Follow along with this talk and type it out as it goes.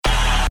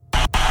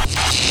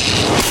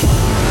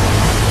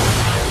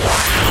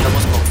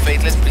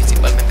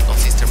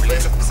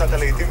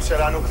להקת הלהיטים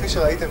שלנו, כפי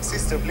שראיתם,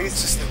 סיסטר בליס.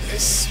 סיסטר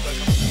בליס,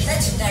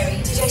 legendary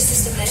DJ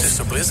Sister Bliss.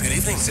 Sister Bliss, good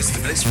evening. Sister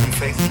Bliss from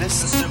Faithless.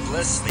 Sister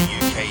Bliss, the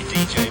UK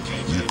DJ.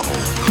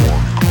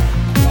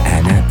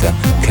 And at the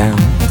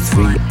count of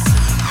 3,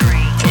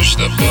 push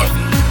the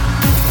button.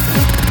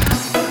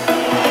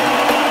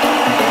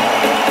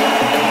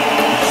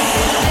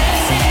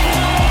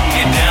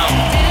 Get down.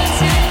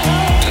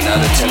 Do not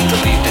attempt to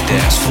leave the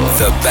dance floor.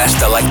 the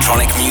best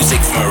electronic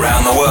music from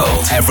around the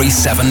world every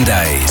 7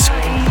 days.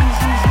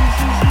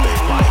 They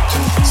like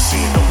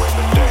seeing the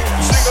women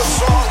dance. Sing a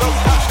song of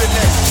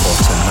happiness. For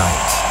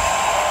tonight,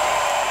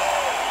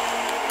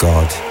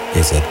 God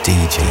is a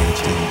DJ.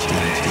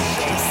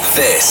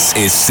 This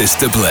is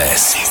Sister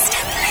Bliss.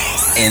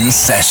 In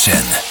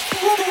session.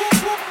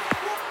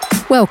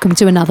 Welcome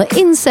to another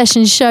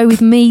in-session show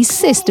with me,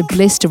 Sister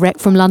Bliss, direct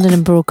from London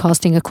and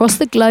broadcasting across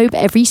the globe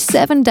every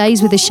 7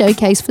 days with a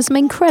showcase for some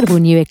incredible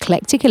new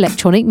eclectic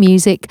electronic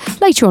music.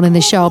 Later on in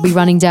the show, I'll be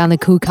running down the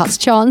Cool Cuts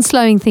chart and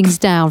slowing things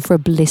down for a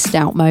blissed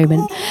out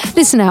moment.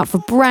 Listen out for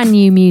brand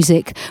new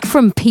music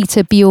from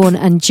Peter, Bjorn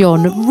and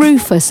John,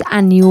 Rufus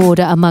and New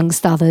Order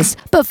amongst others.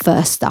 But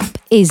first up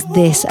is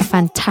this, a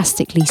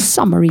fantastically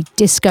summery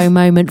disco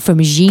moment from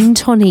Jean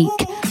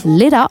Tonique,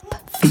 Lit Up,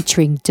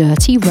 featuring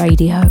Dirty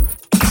Radio.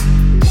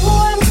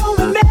 I'm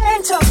going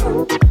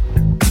mental.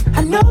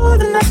 I know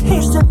the night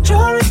is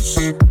dangerous.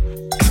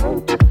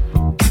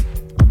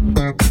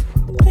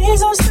 Please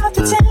don't stop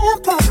the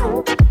tempo.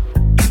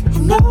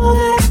 You know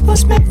that I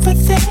was meant for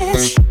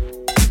this.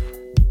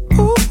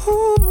 Ooh,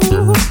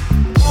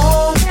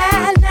 all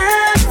that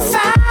 9 to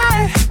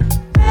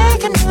 5,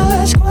 making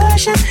us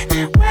question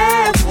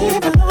where we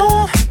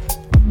belong.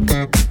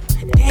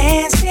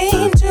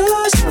 Dancing to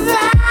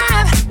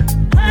survive.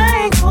 I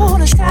ain't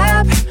gonna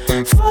stop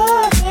for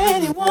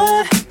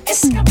anyone.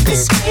 It's got me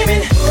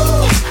screaming.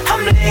 Ooh,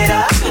 I'm lit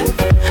up.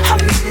 I'm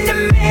in the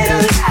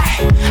middle.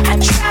 I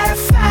try to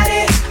fight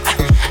it.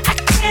 I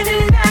can't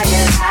deny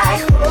it.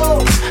 Like, oh,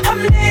 I'm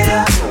lit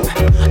up.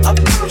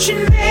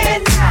 Approaching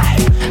midnight.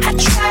 I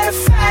try to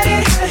fight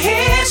it, but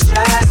it's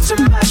just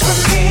too much for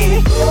me.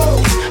 Ooh,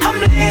 I'm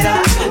lit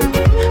up.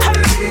 I'm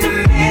in the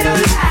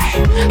middle.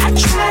 I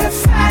try to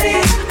fight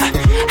it.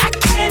 I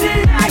can't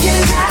deny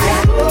it.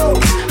 Like, oh,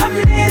 I'm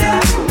lit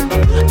up.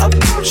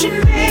 Approaching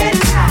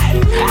midnight.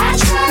 I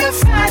try to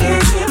find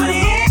it, but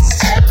it's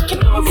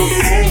taking over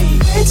me.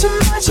 Way too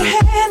much to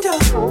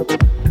handle.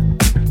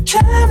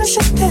 Time is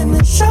something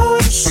that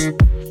shows.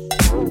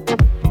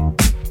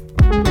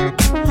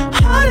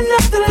 On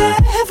another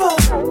level.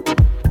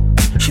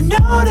 You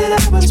know that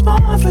I was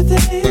born for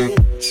this.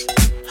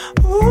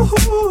 Ooh,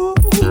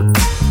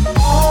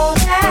 all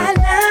that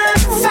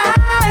 9 to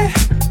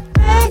 5,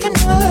 making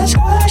us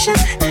question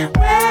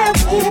where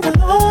we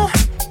belong.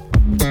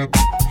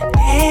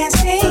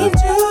 Dancing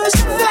to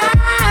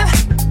survive.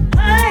 I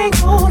ain't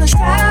gonna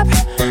stop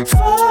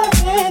for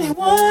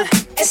anyone.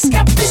 It's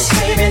got me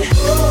screaming.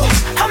 Ooh,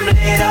 I'm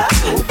lit up.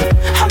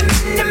 I'm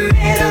in the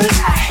middle.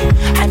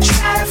 I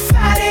try to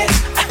fight it.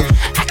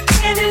 I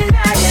can't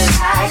deny it.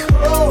 Like,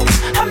 oh,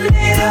 I'm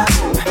lit up.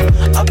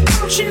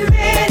 Approaching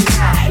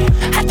midnight.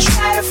 I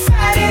try to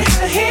fight it,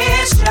 but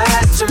it's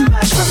just too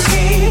much for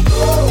me.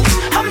 Ooh,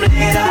 I'm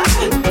lit up.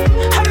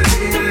 I'm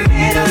in the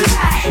middle.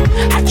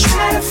 I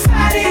try to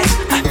fight it.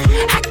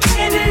 I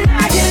can't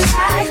deny it.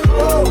 Like,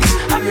 oh,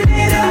 I'm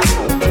lit up.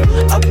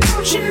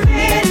 Approaching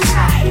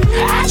midnight.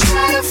 I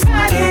try to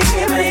fight it,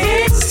 but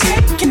it's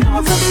taking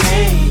over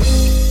me.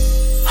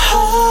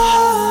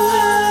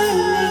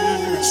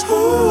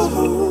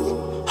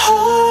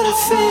 All it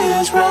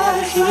feels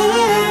right here.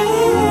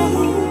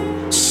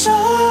 So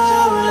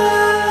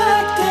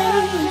like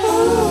that.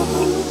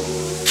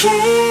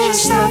 Can't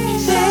stop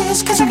this,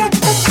 'cause I got the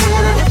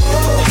feeling.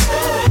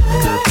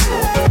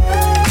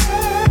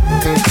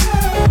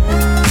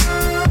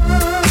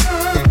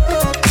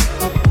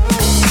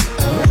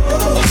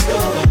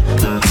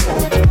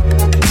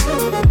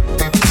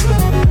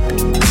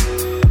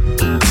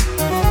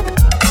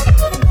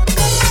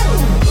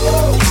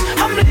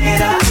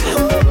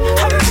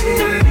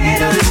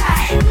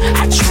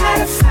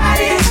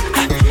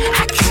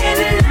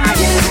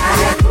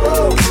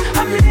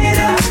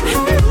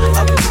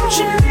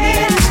 Approaching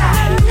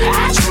midnight.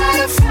 I try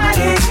to find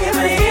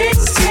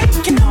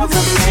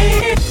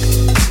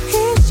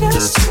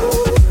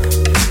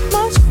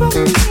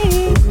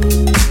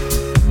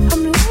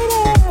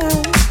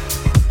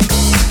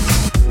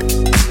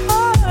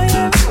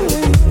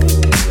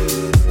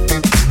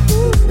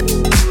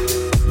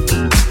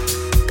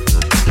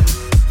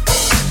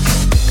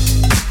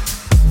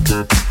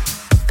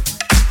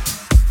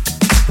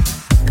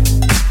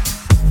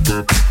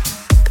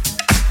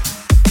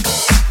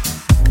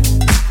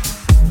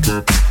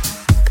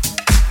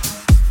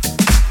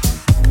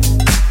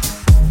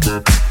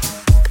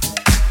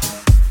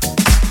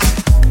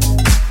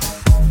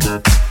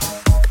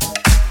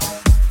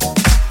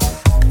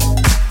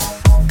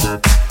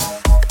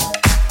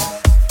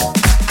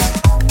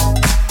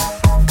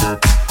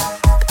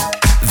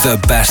The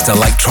best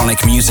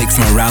electronic music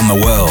from around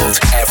the world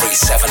every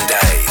 7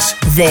 days.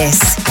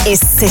 This is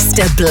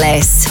Sister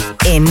Bliss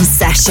in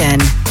session.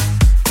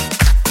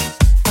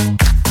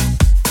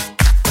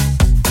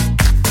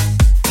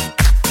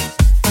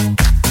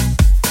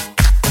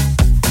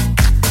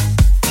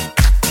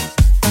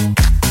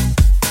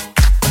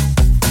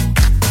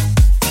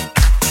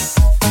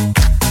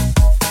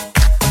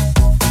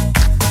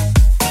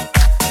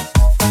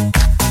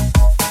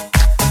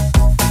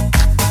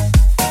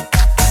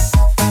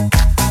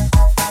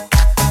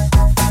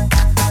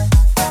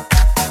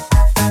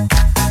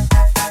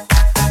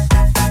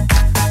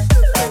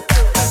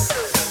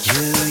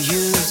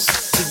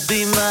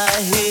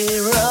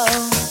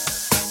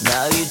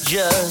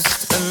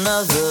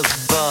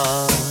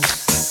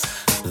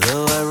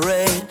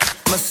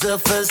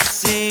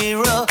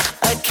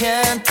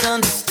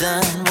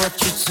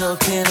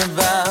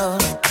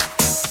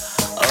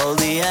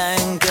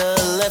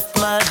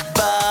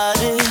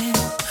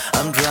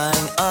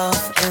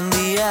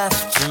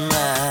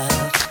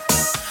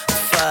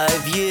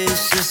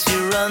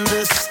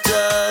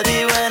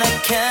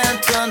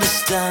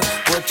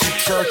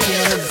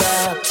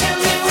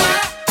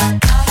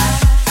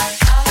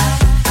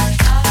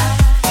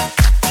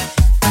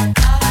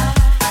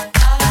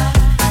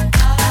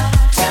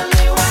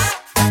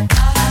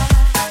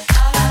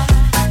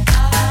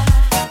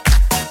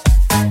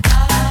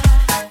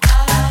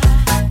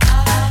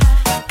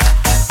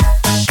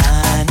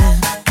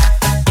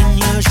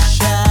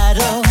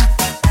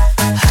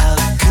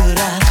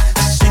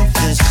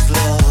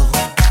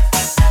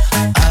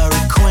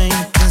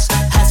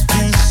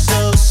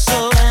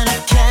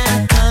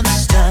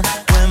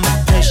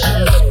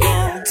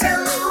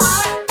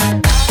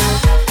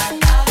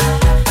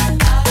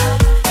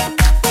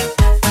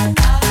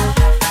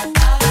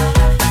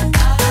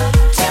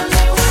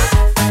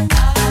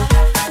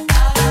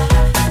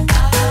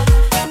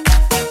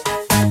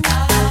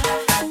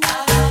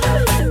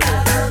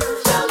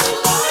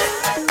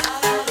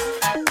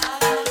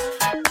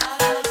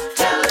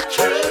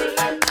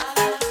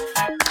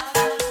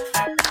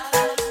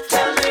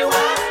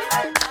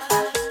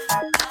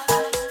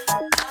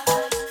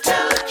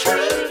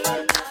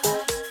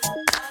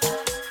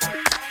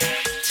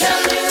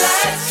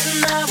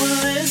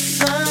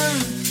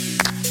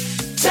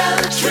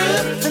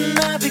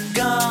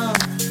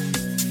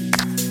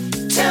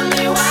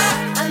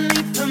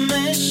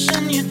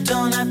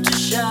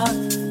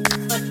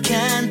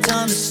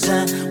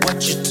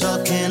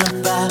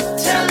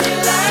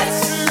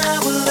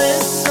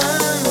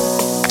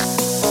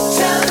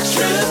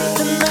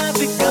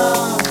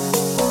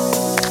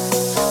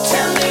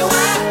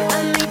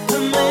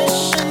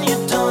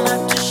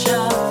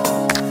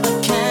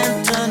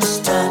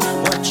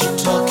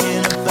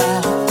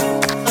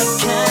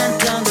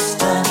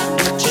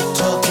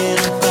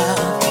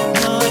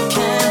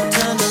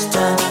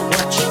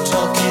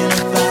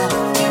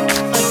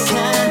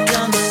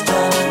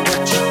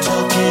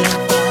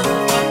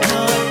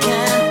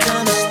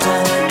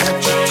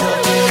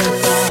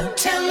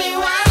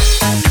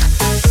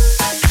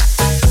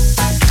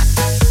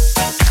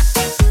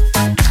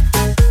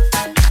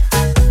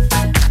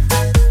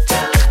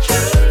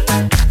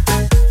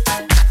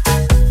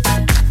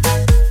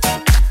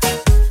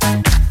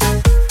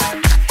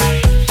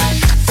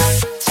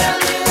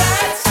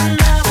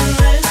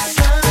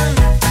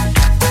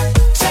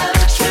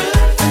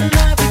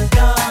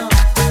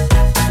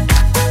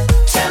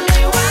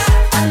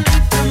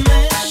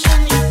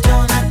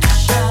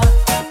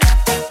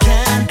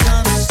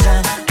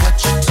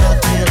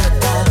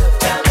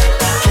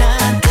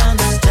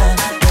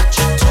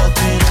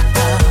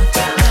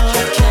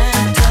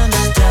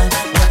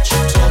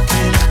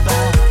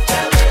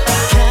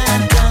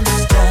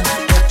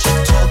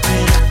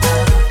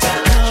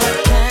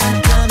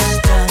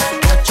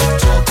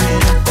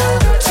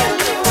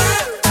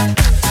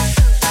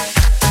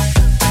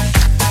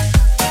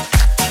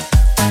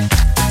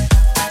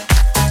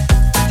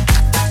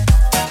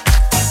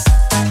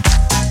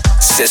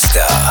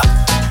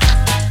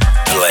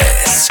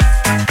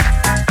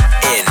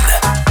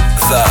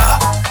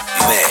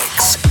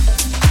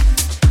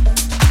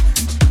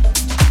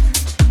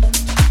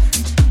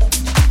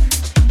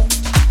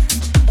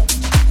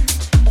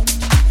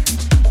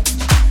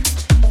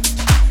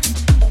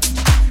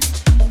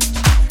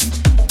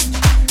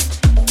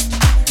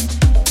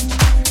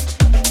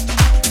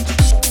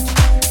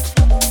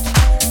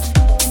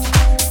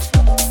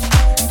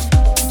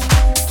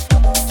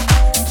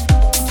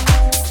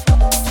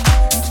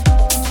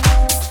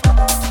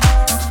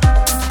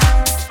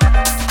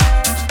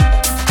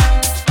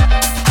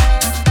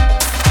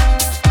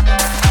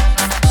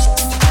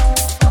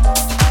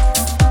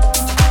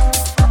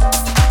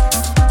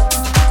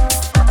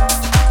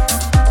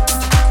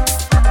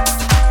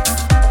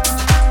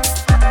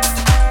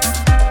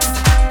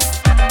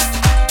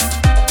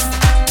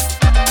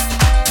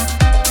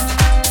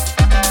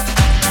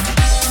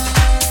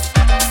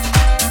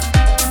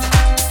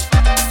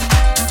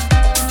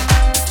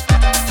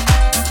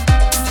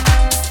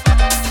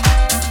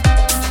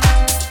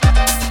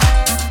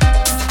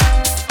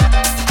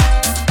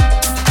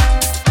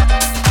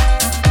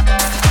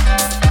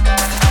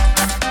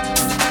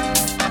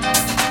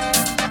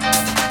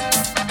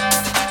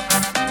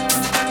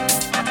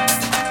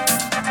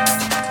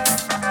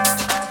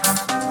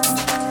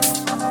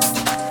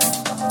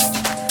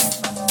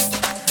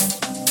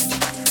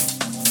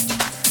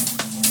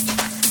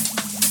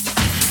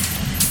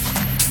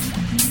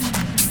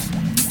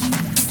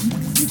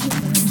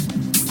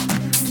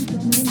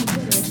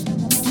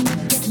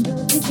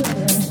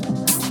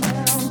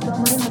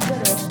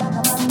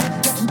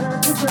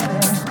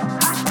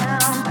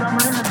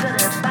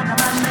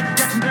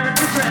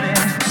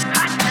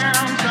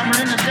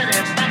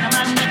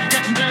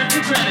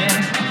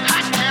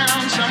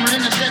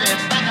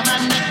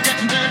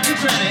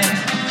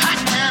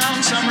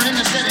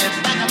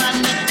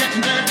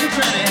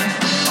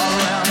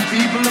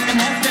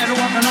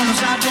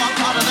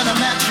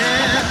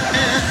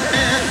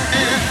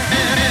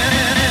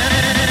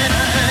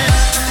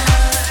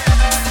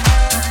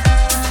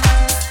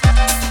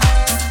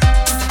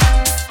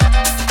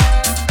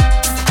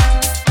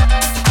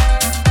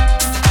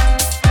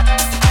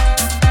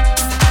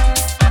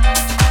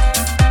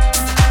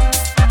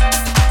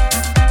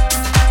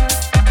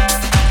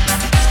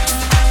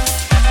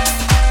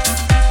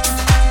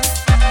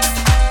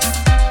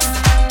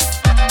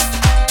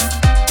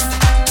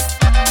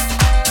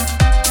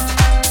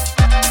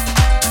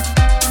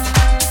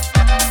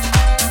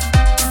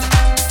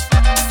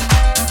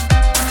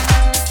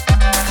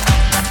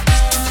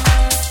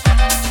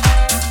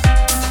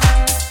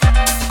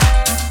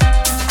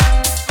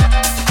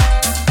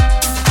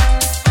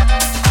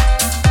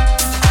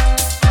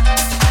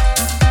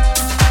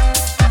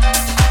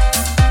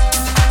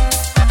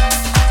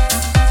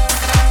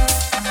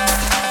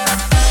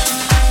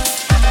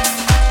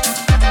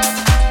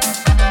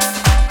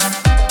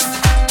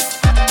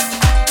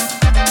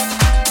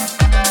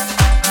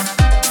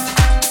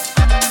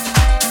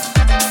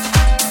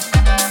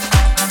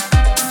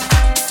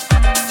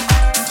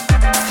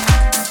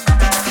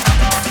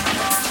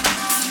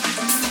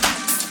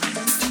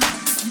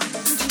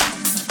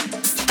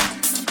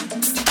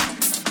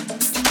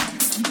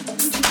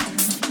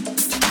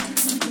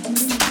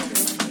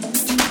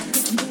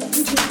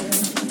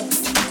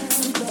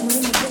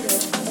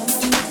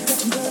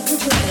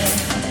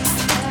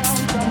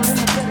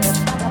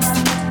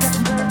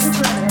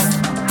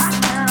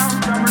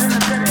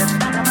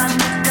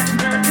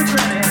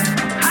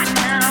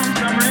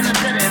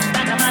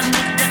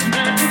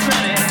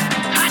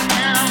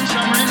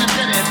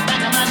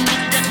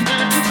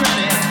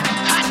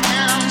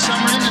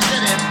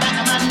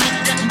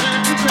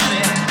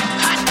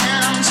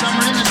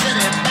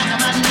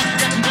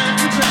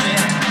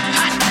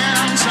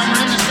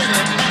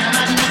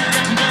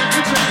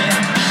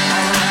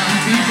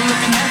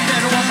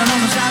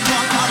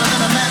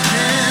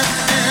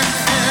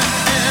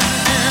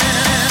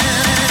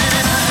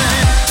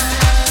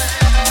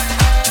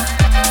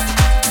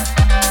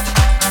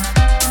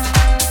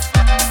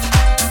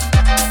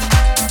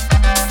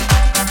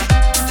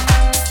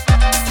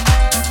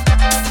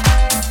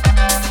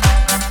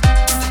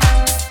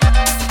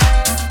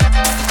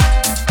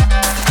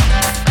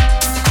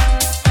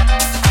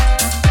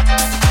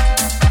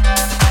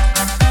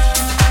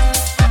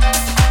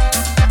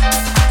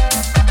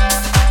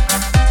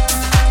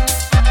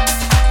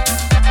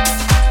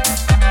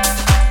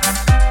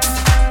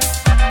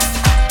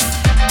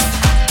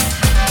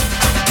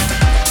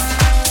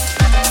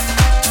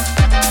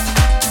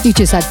 You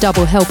just had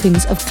double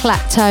helpings of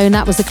Claptone.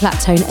 That was the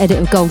Claptone edit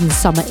of Golden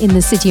Summer in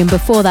the City. And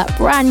before that,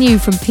 brand new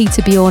from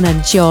Peter Bjorn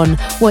and John.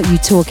 What You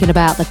Talking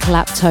About? The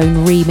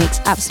Claptone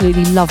remix.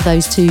 Absolutely love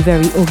those two.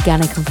 Very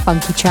organic and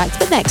funky tracks.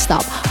 But next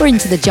up, we're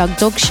into the Jug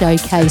Dog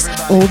Showcase,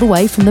 all the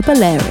way from the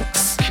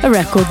Balearics. A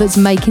record that's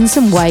making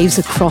some waves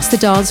across the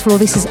dance floor.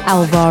 This is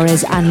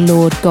Alvarez and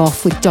Lord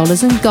Goff with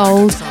Dollars and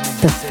Gold,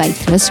 the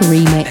Faithless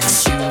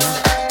remix.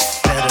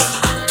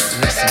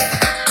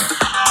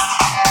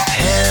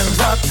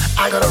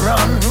 I gotta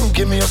run,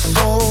 give me your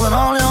soul and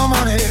all your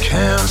money.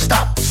 Can't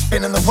stop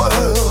spinning the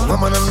world,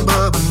 woman and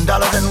bourbon,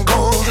 dollars and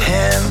gold.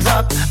 Hands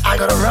up, I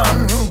gotta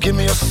run, give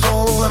me your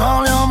soul and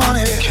all your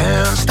money.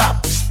 Can't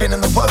stop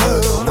spinning the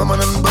world, woman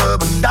and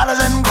bourbon, dollars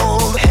and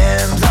gold.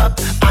 Hands up,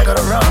 I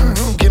gotta run,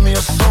 give me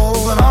your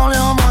soul and all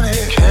your money.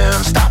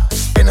 Can't stop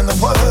spinning the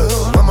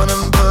world, woman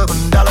and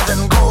bourbon, dollars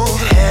and gold.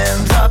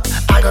 Hands up,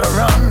 I gotta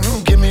run,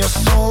 give me your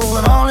soul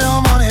and all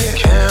your money.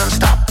 Can't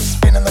stop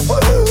spinning the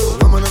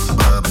world, woman and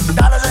bourbon,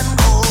 dollars and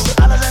gold.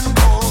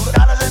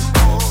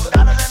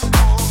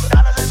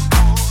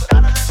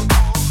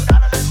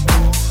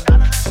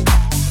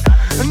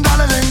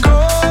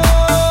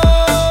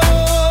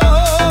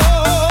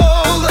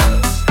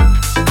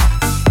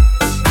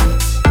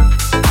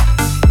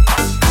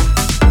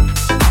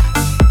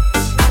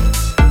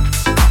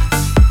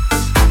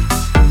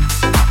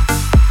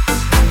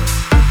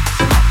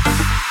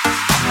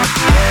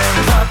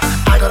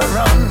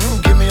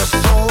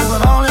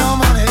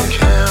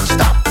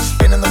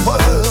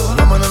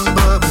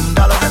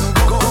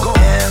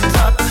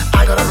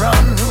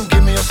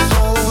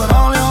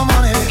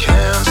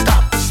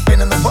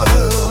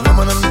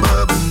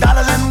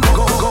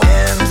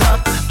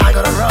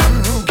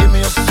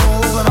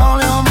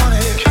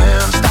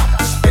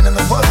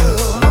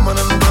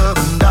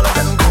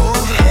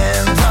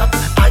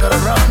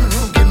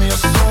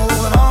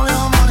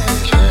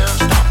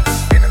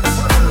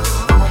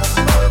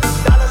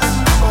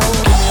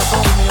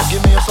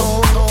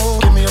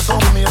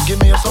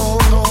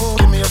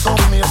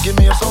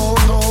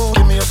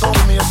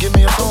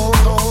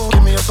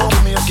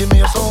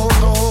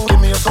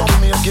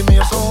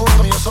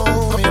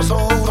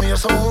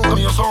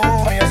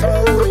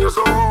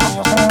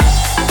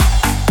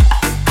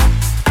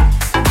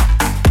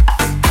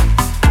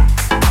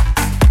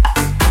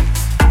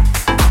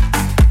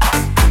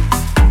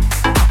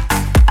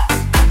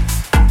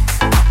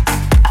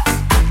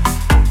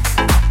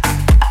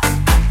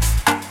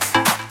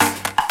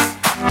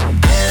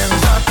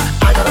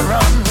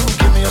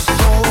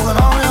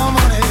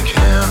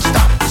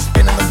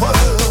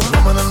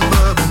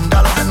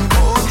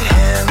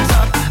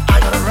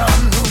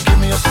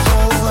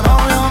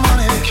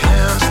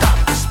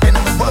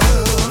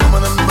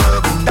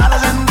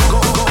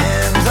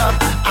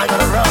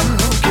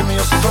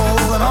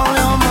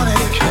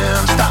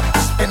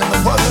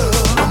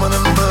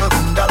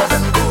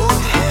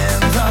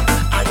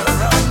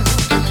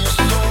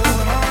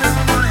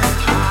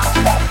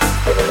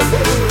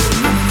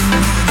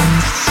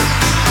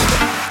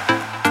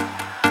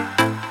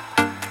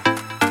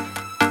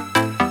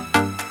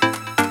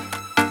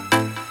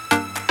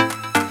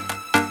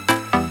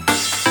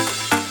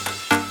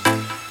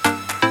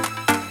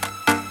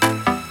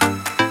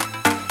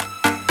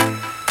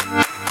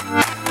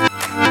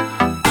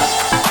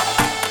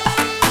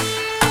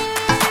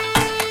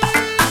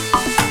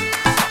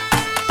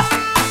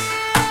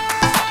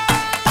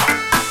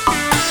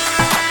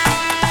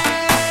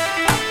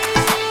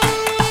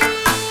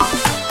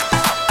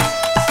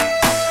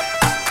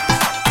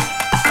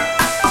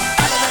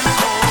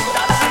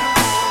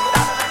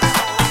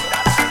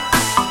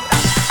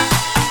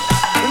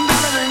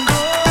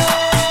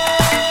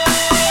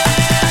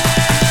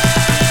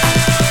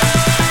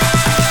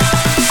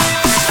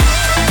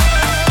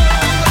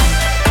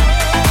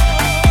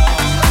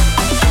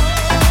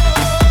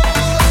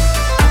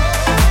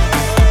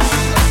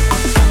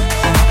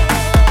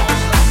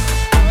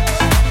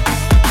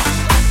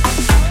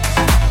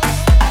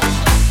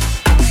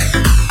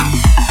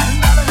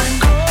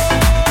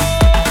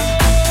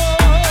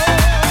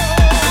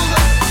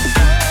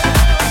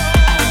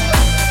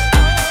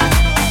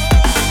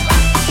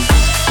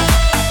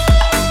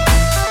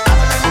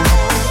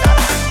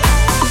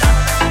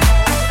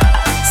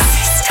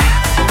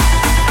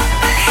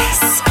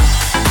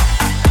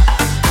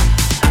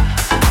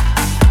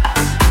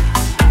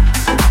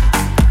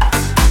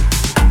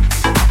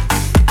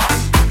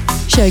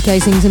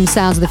 Showcasing some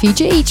sounds of the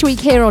future each week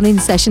here on In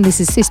Session. This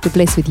is Sister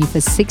Bliss with you for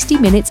 60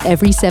 minutes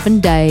every 7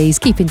 days.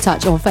 Keep in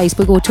touch on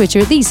Facebook or Twitter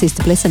at The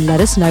Sister Bliss and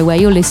let us know where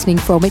you're listening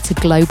from. It's a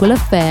global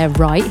affair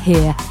right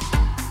here.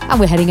 And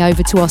we're heading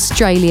over to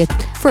Australia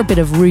for a bit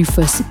of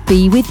Rufus,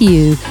 Be With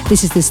You.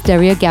 This is the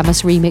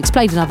Stereogamous remix.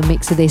 Played another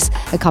mix of this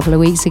a couple of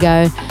weeks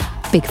ago.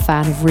 Big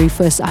fan of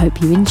Rufus. I hope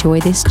you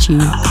enjoy this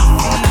tune.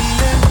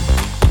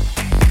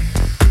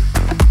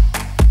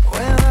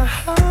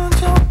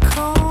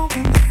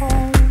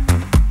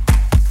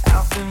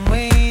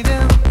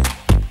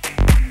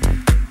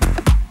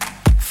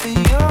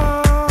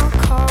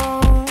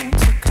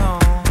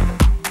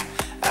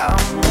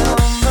 I'm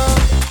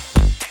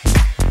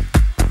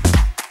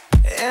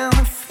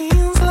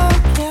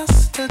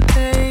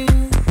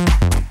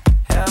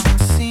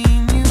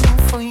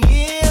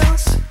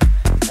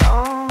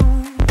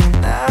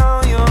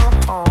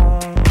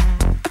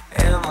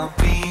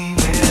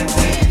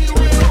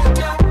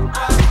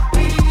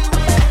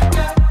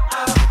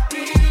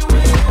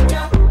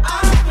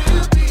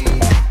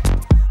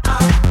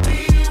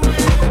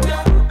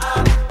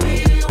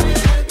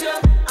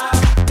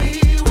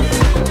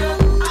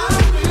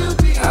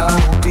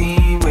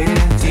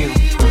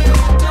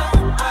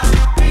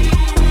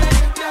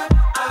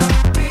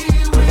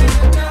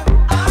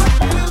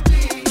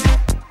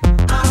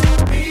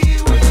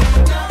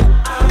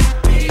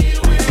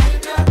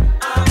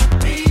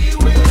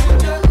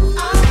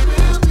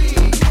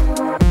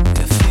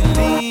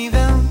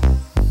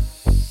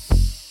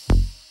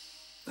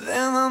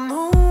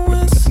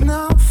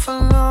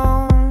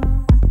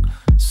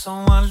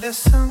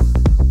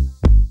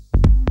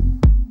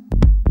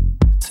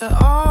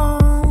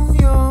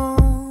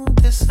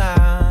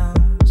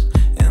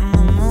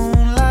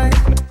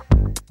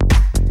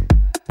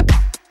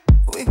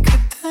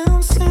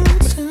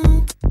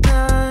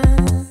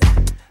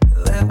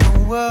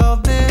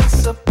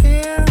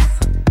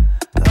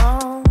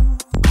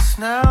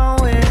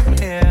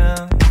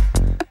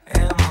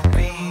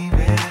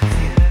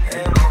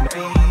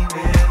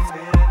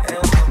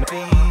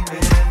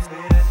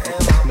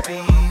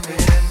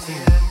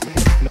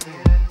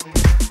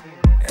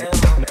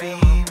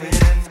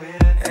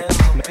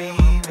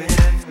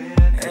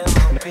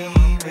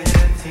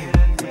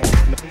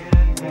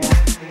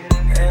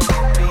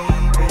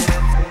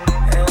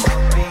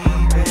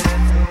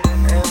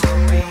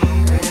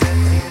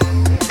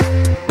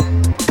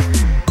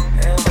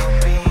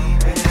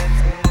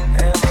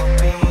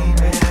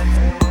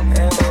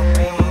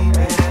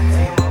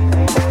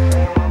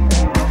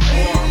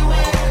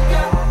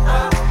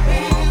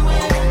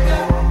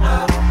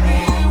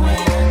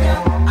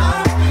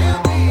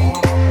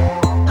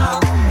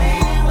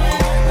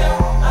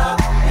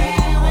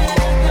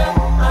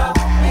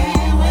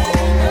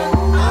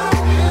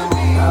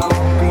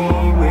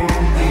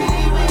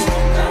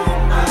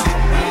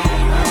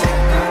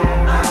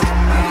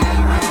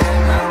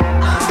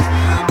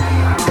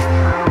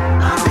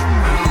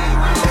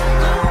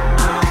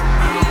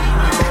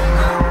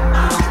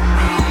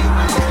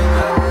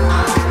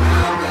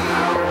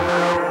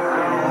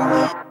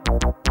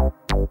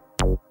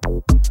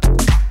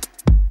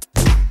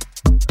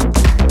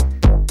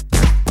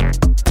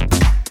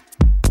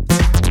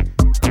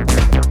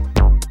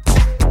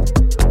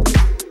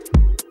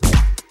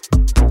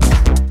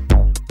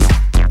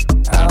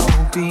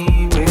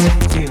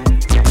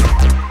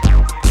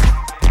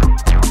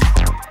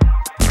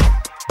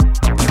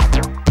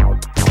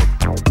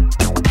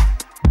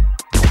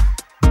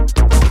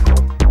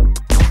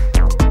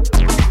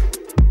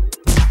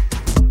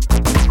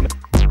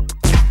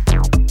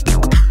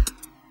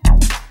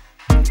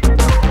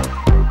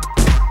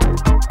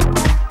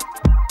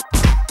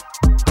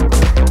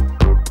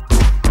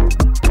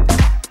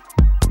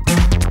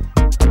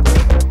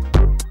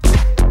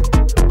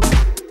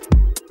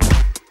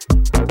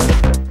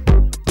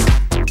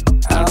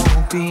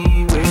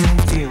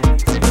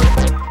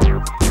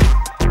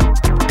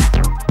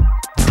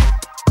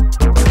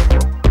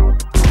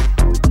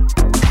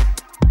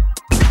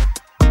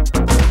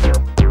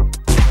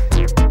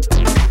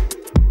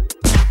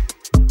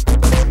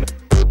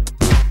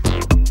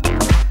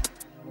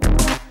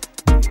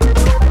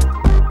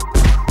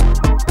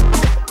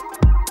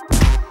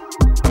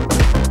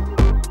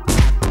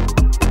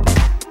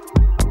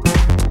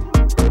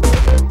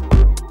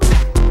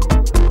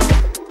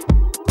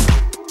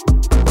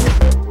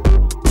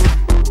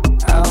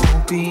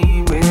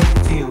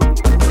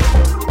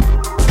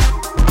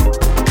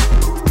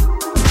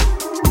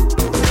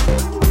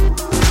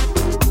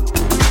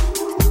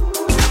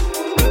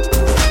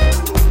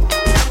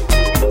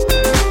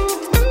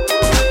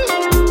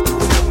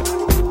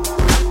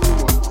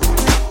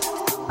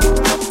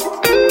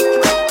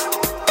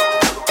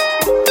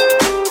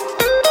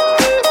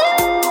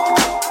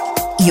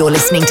You're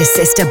listening to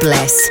Sister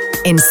Bliss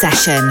in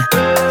session.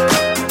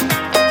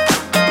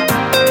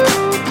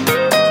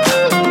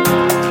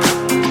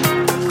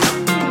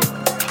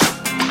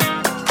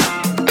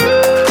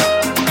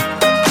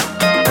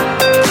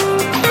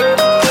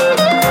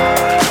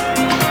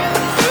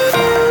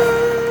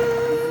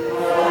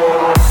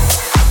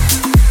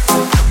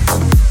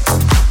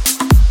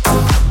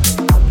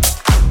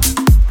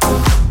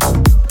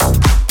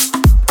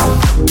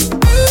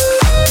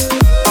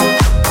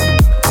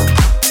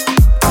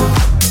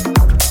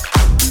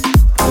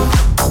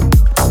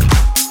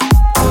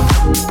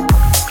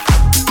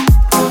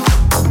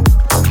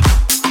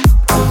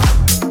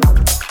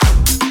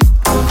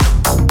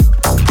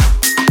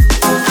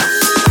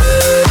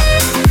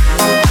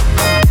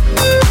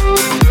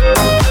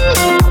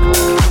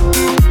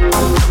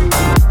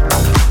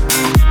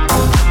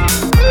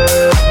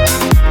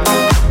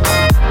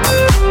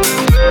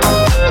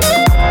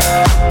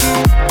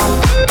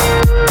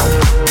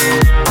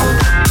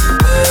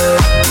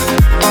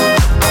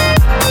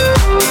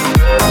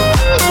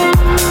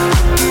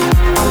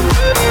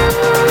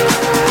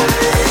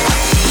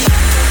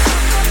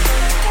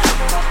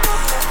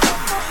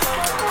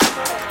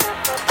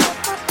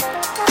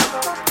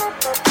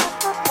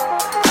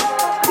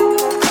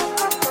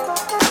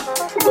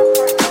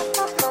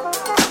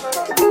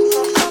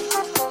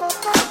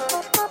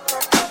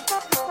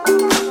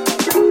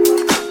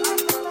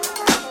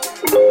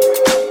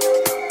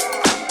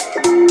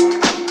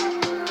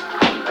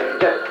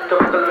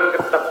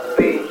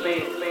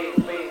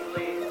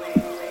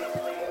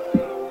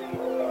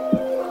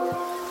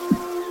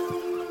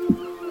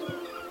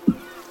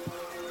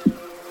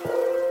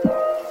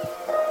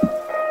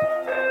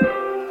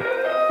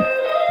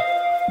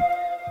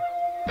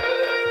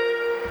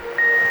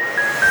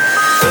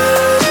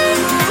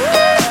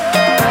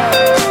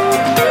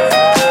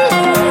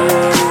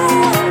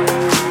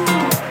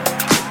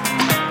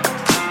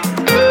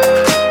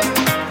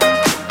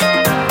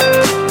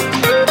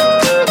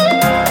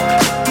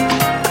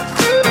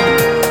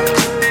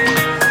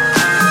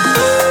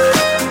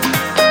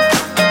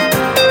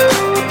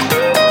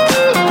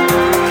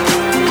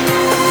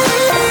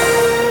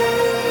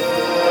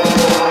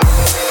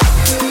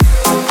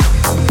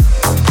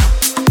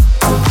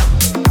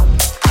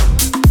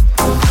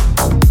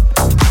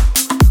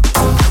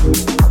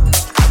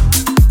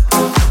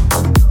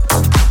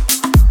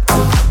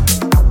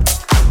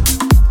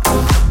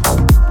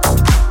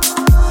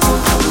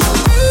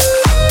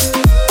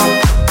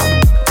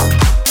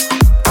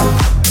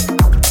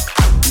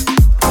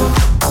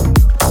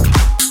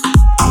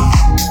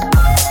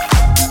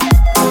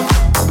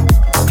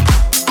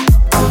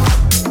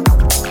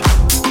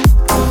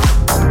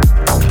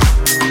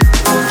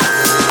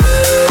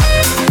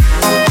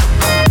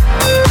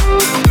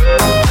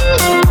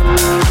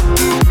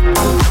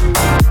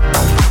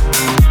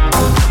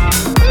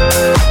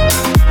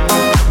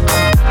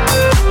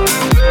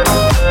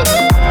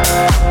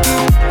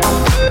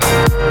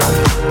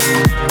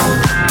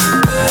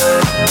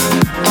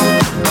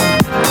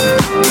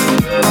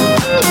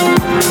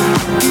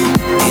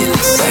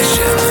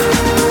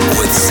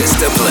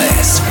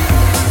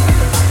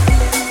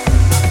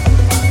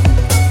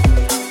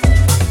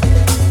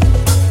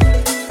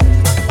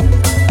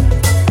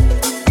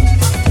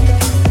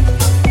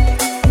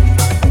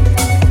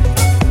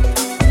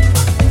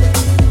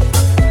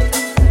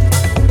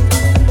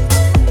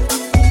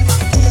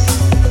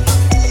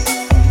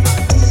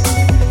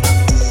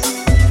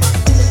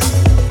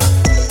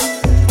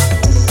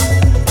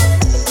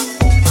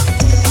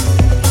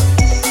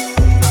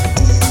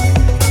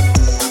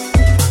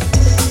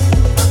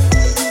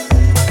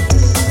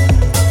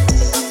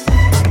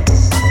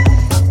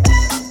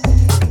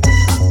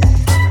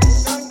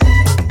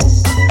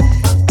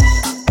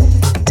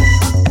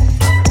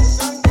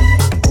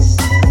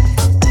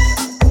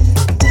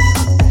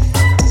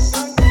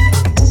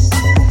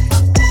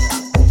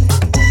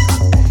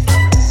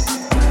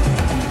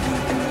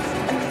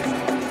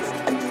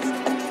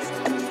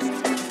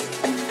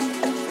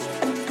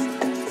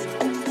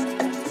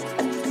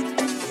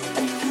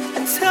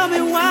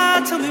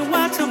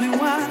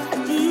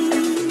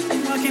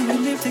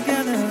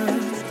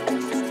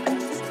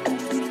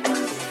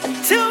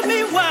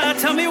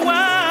 tell me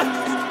why.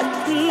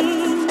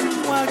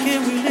 Why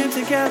can't we live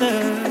together?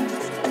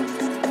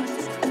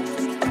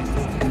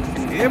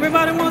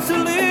 Everybody wants to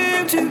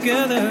live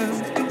together.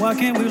 Why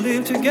can't we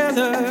live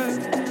together?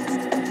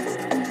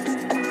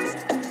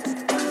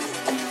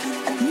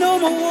 No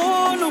more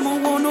war, no more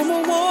war, no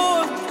more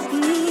war.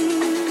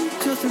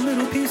 Just a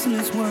little peace in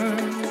this world.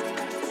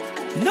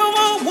 No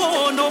more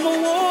war, no more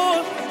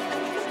war.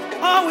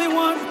 All we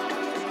want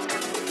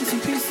is some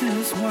peace in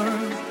this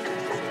world.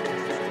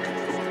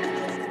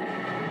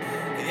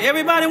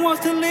 Everybody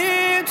wants to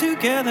live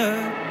together.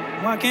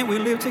 Why can't we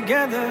live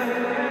together?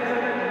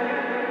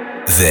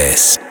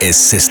 This is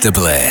Sister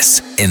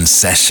Bliss in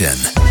session.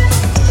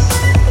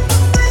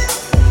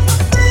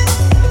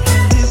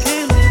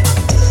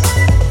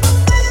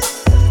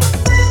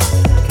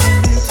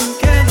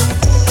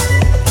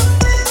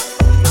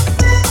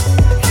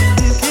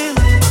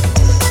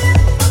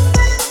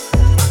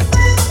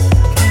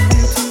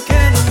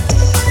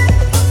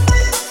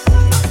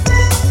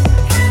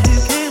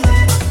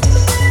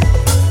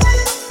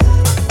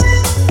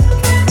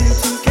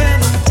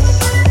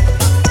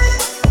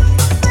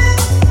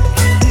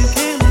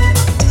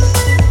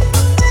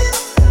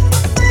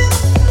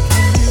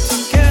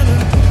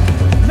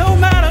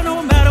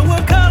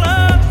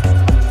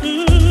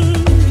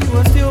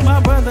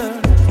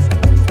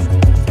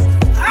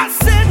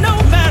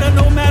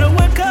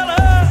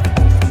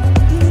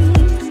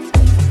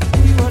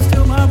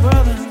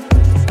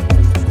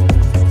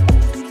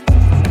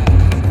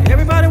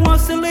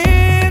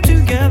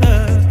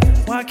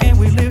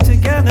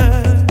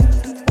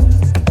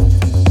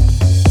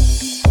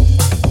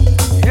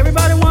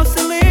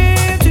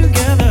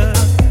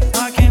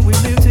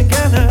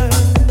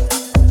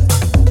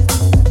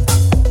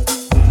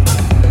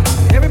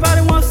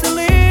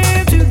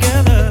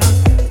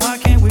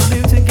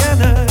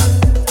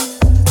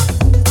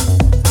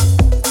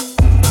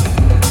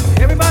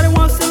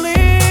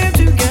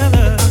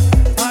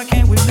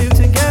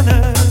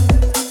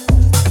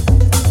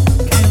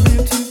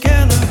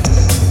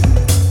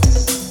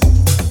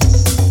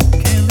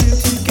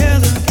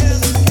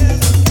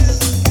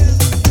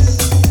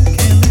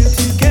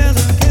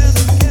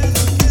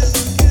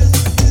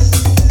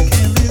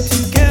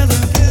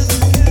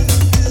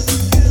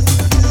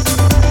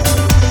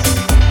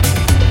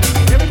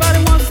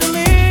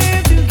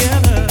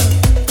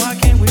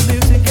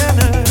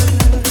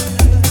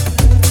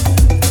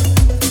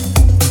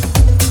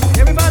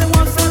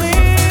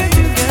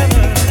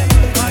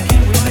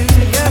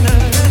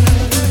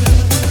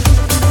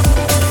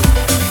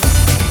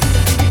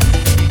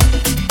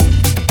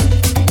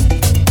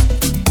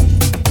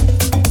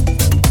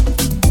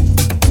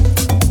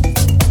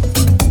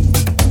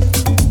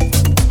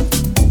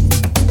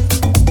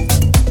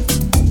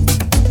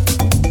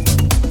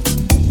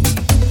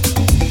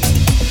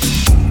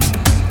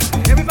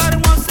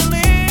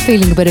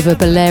 Feeling a bit of a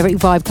Balearic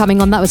vibe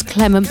coming on. That was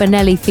Clement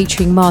Bonelli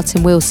featuring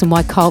Martin Wilson,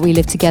 Why Can't We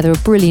Live Together? A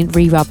brilliant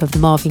re-rub of the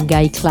Marvin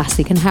Gaye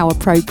classic, and how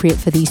appropriate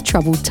for these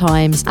troubled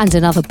times. And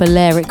another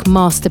Balearic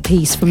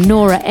masterpiece from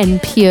Nora En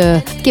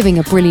Pure, giving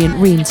a brilliant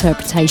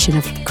reinterpretation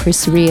of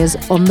Chris Ria's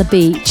On the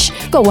Beach.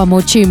 Got one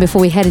more tune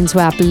before we head into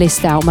our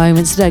blissed out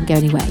moments, so don't go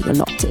anywhere. You're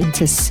locked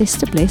into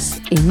Sister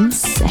Bliss in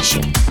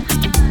session.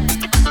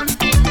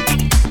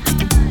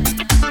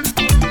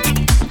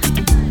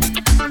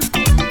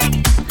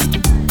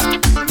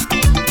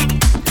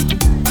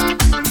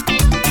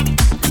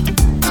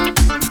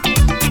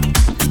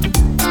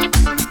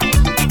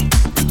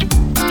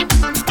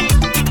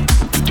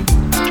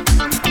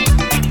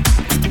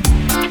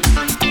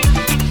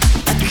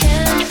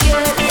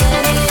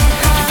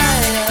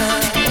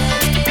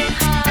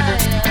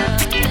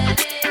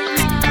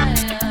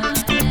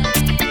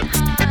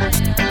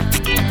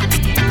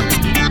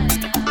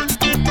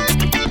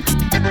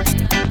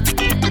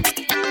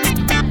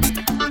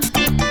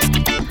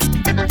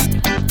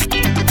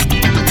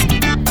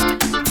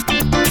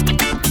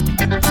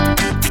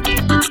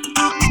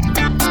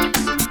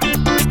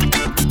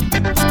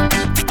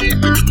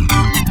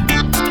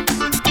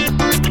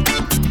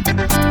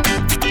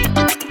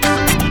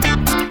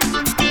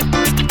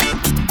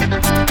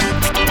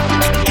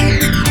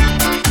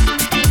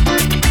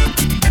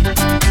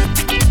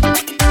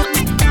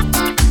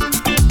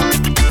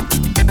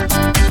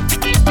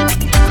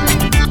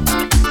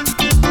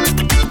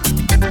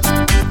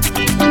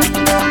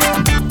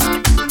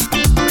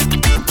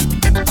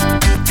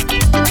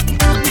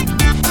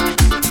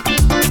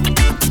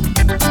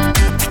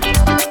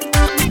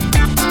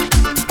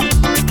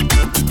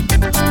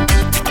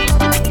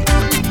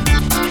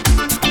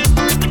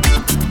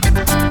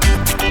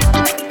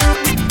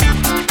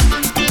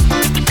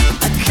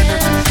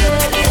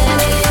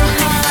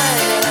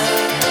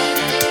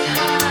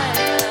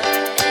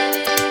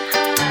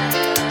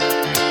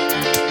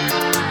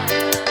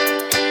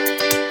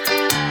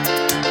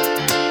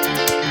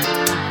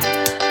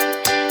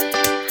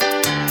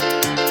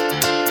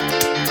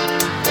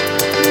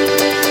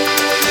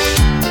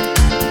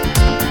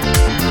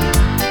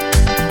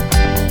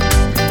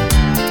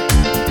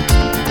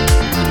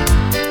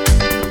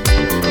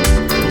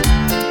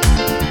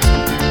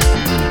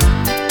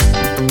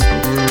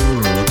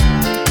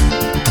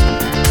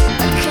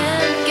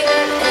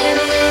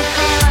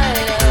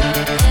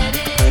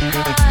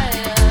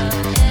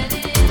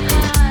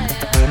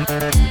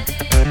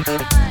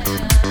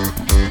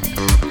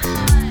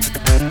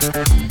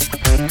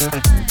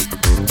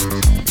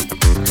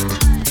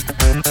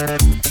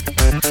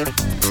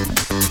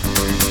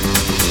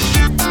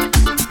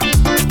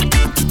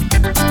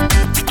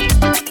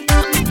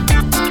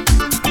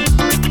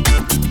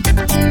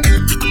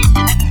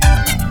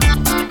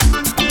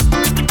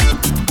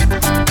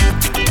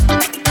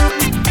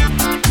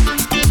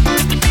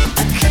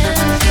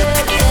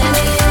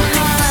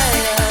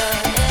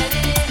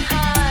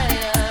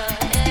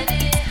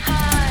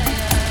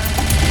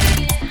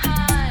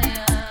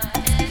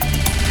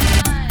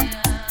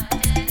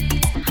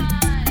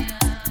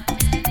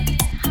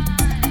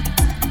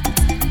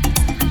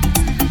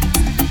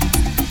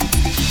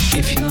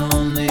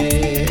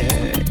 lonely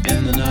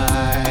in the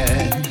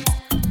night,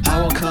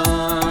 I will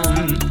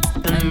come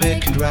and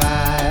make it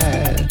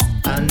right.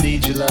 I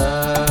need your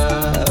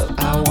love,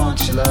 I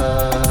want your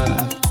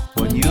love.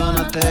 When you're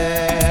not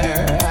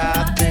there,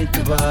 I think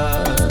of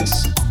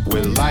us.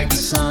 We're like the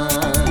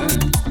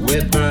sun,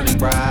 we're burning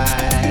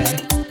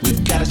bright.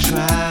 We've gotta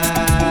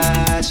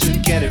try to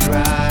get it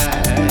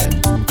right.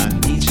 I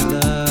need your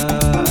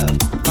love,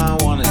 I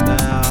want it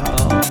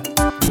now.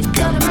 We've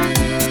gotta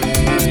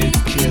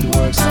make it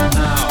work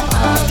somehow.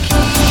 I'll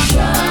keep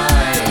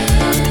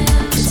trying,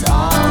 it's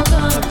all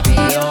gonna be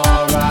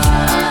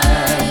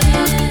alright.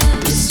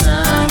 The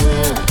sun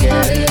will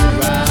get it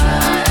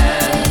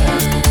right.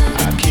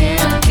 I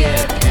can't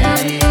get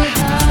any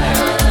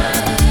higher.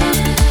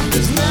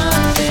 There's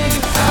nothing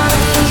I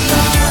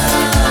desire.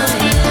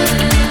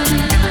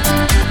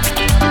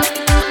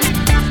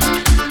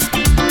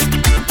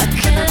 I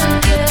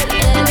can't get any higher. I can't get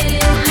any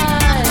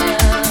higher.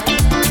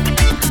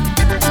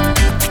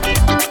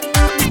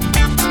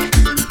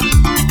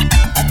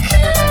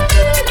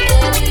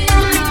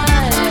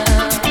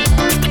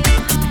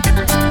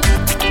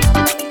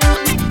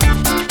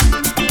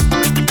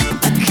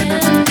 I can't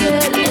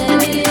get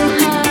any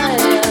higher.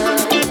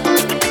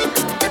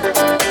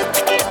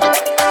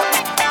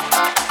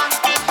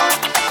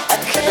 I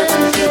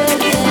can't get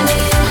any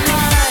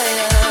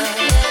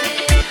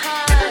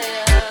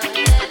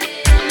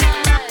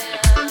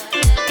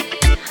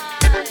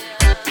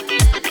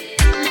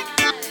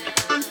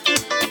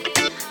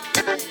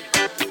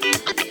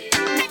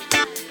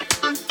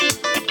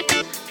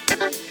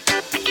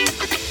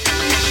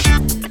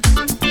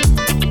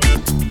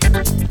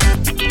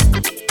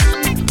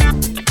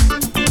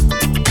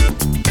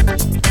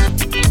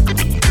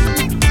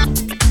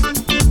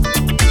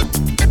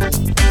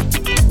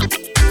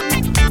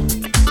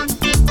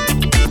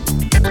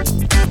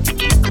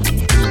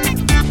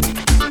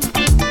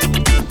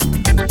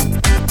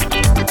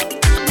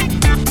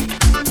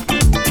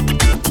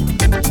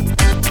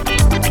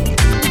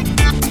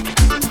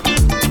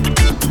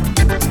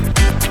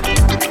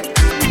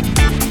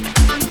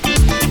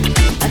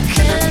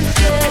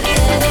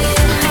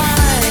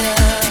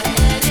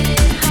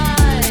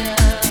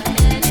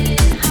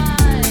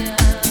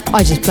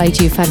I just played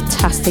you a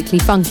fantastically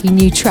funky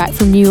new track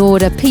from New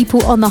Order,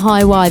 People on the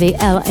High Wire, the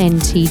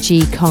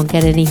LNTG Can't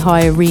Get Any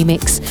Higher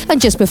remix.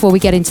 And just before we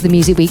get into the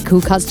Music Week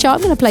Cool Cuts chart,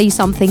 I'm going to play you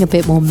something a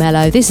bit more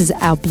mellow. This is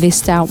our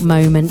blissed out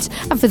moment.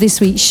 And for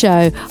this week's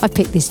show, I've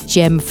picked this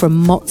gem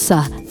from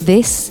Mozza.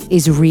 This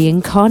is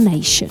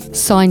Reincarnation.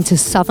 Signed to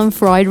Southern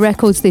Fried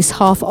Records, this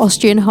half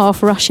Austrian,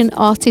 half Russian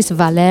artist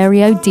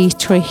Valerio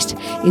Dietrich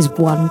is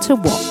one to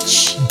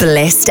watch.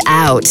 Blissed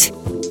Out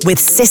with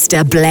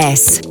Sister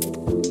Bliss.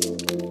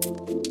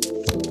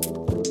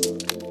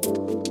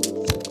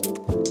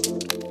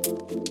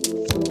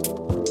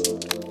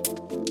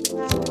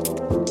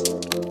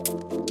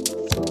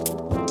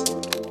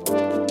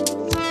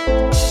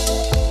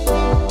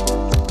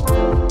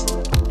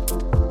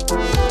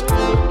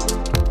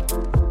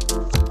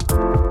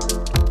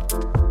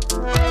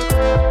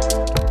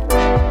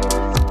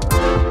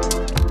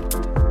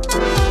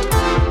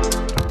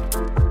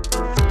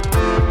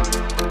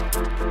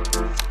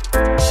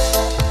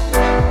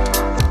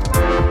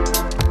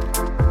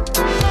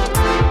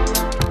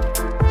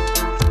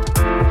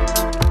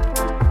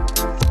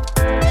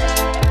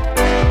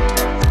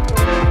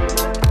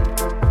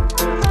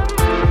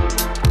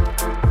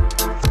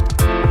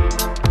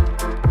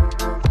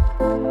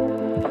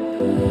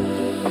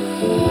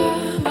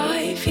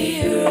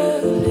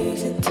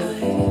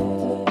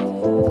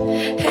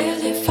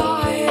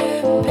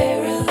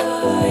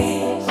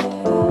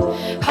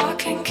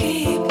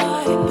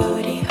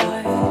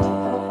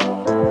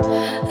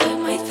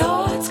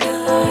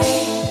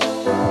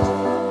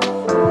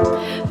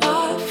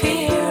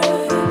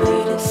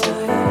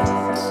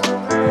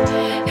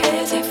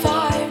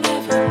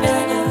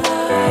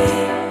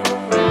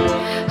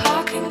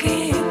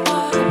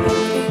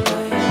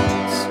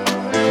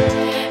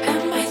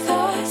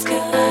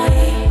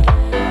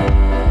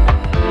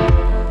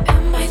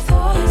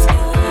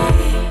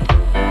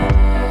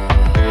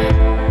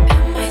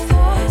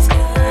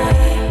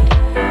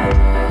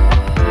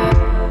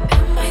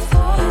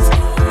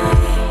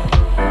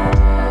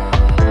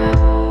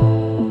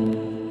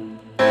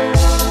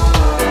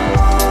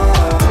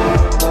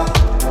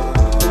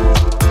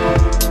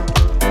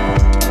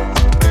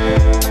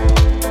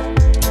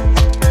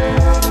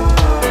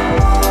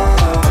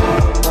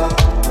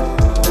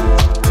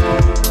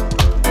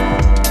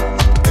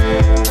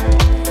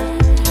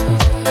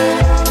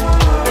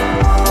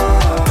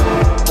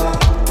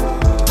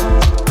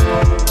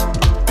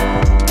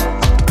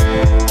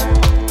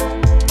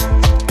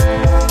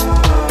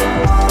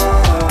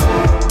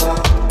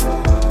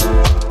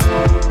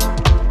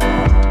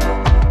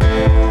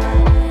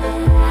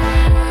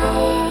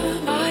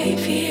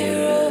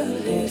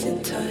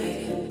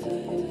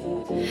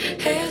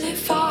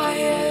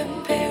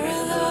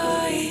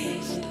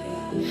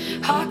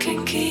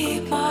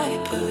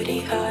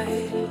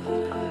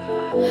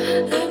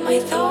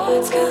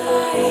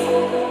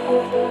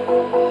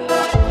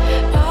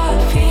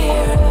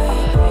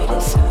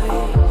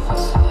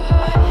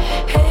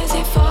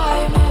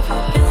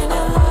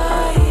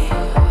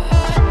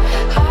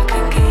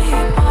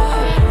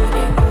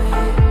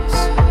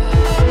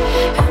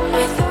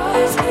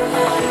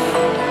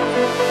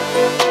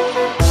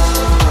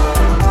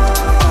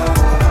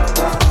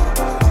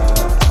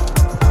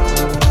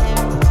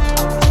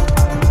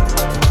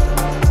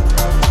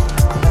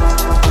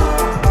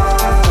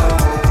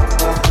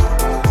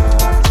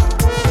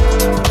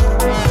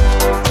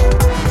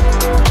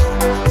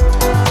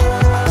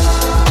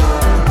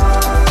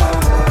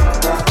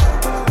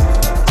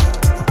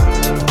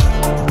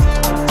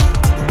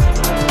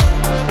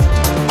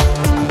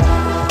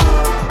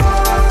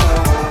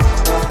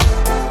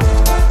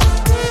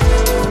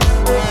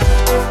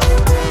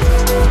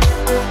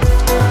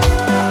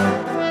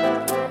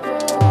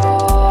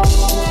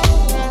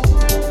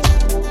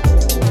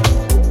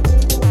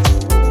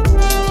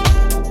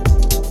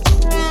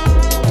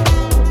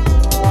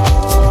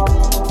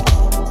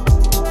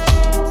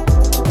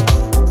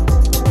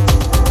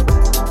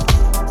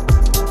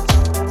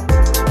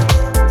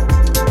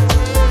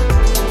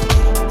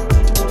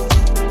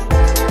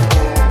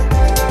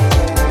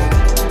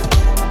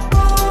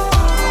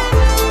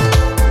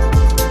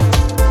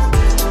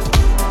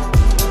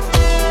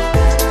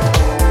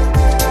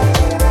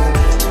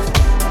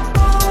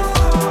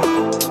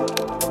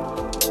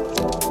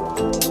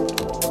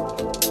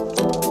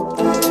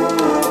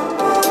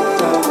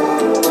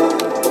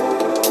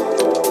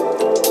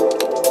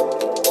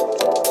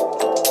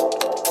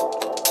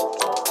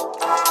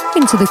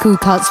 Into the Cool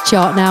Cuts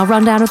chart now,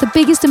 rundown of the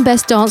biggest and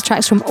best dance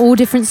tracks from all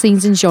different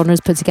scenes and genres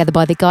put together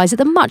by the guys at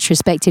the much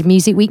respected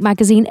Music Week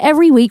magazine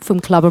every week from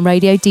club and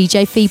radio,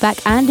 DJ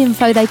feedback and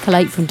info they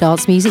collate from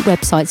dance music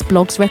websites,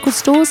 blogs, record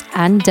stores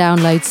and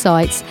download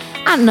sites.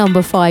 At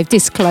number 5,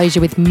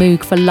 Disclosure with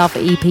Moog for Love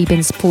EP,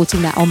 been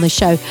supporting that on the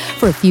show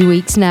for a few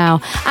weeks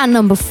now. At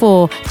number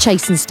 4,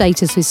 Chasing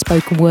Status with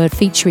Spoken Word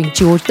featuring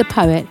George the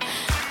Poet.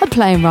 We're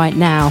playing right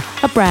now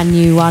a brand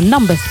new one,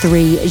 number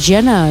 3,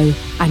 Jeannot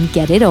and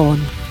Get It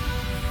On.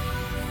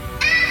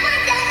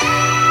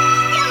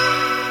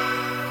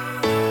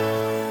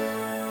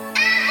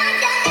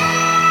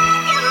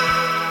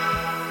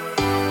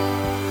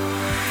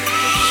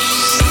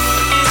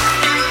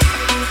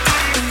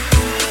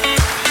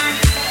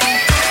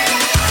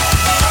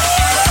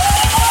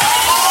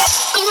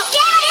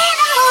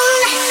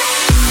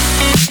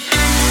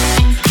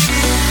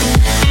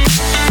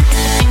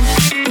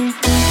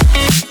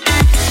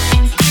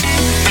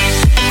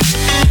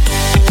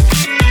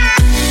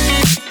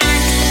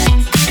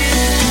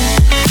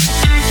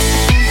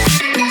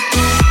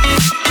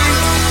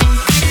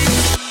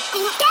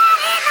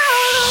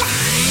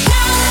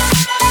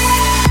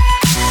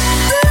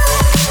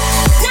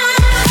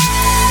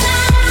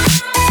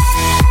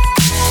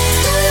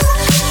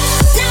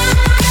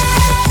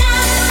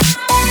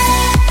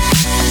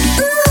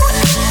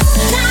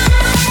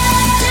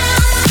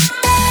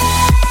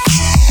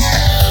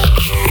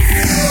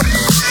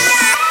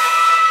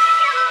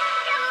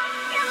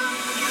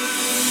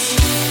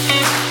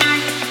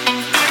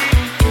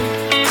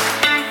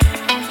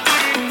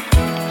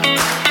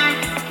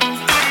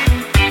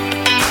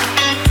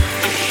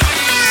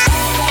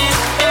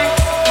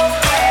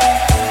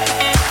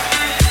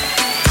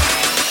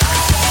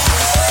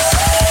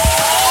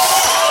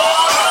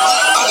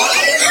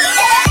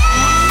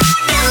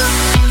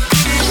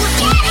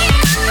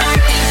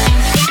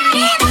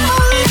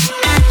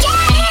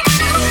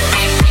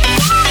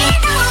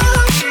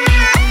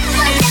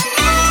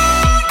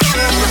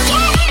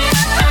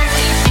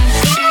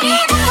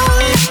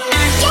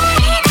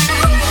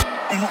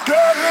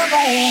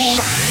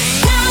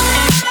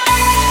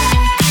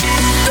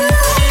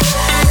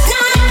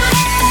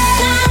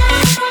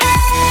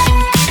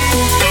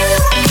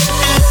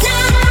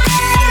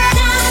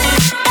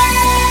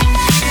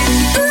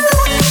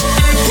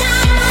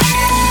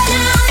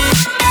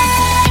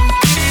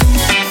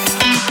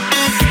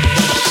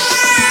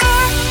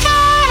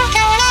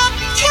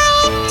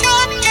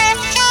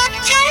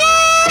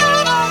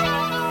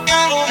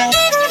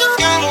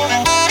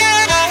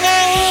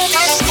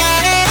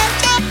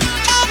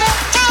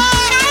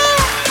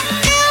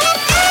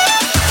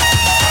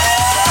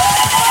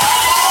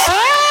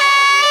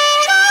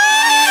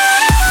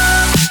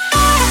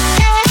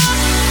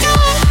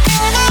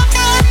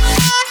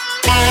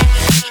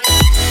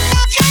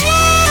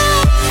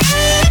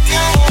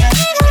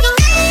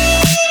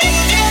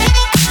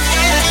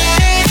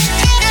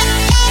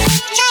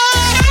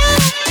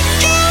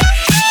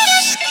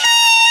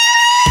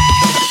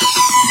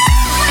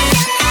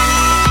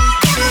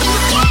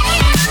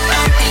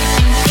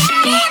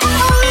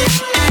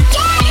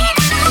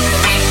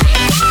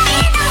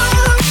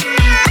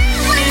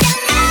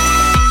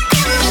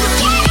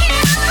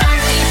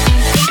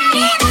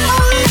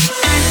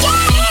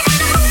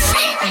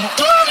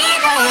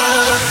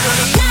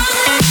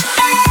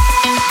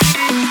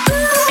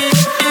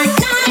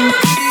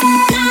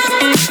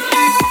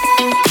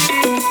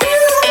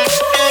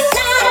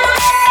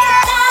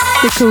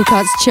 Cool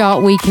Cuts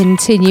chart, we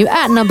continue.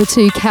 At number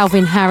 2,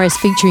 Calvin Harris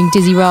featuring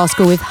Dizzy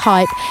Rascal with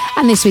Hype.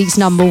 And this week's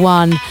number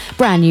 1,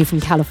 brand new from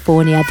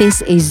California.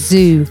 This is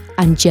Zoo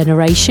and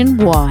Generation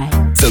Y.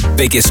 The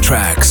biggest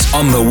tracks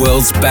on the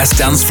world's best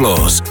dance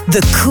floors.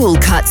 The Cool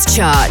Cuts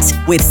chart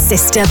with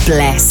Sister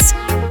Bliss.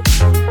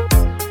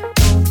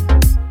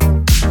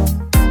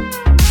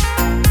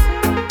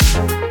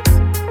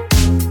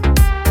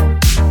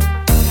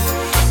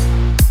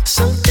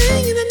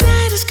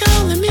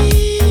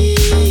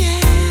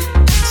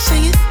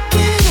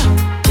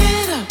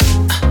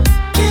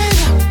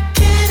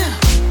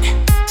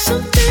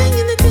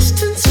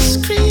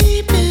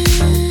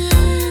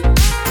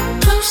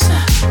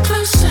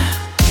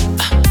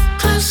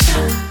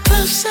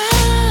 Closer,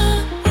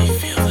 we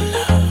feel the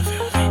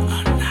love and we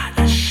are not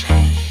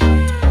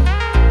ashamed.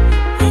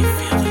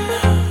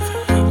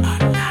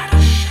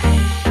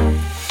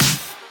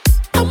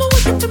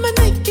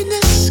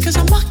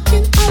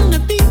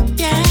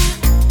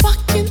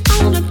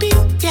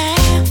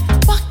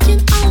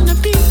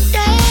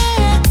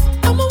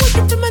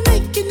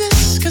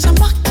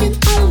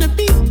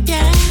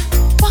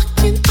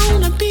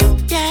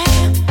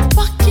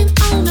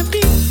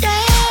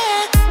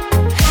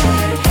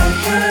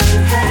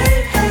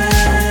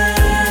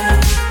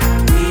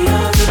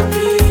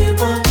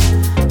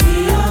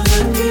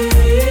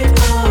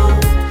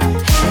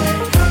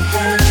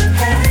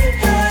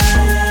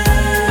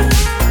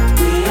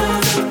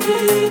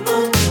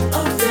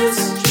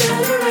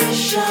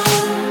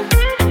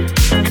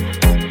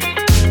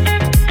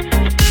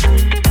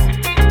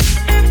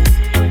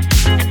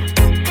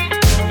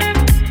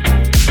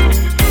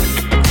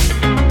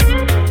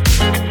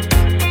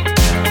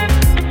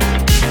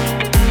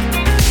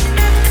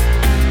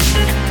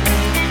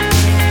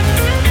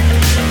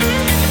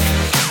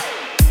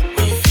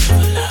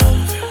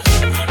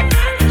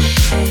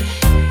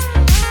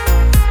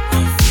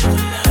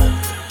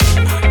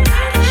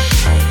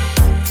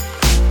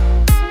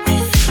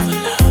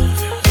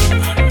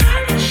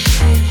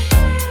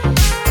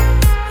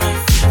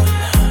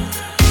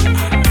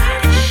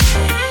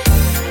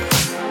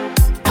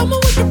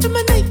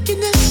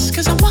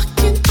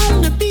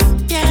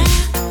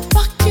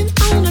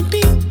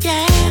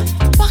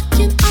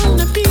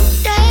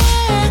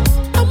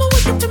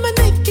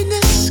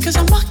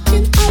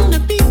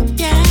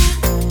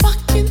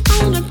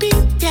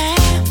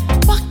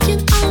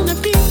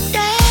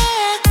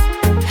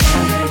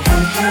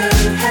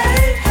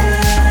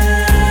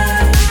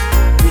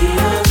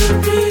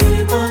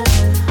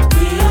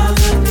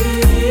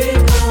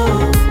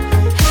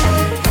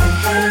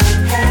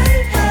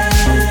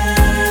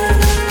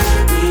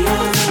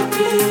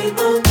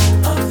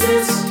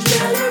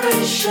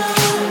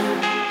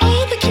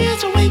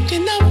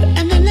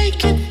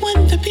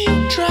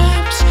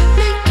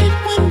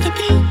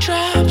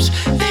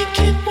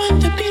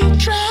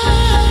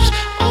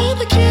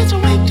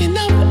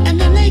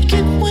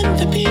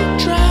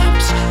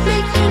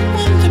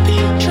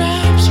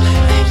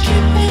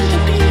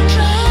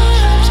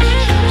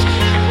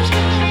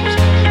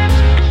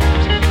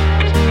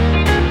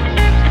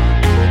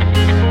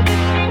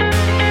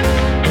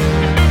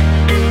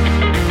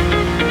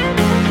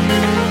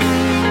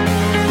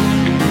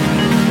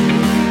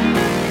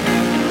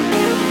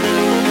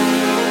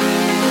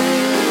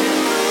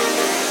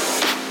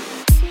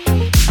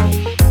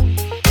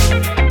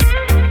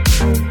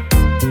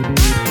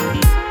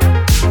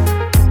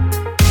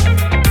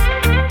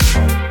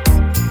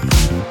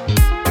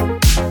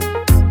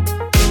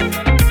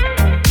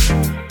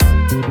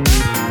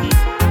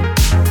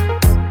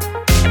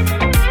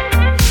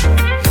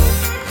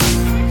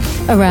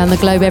 around the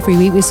globe every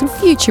week with some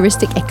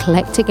futuristic,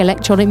 eclectic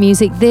electronic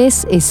music.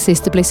 This is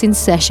Sister Bliss in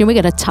Session. We're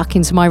going to tuck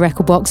into my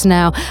record box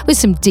now with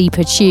some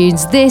deeper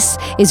tunes. This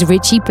is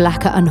Richie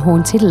Blacker and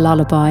Haunted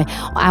Lullaby,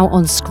 out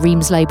on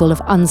Scream's label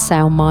of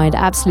Unsound Mind.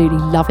 Absolutely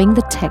loving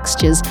the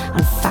textures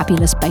and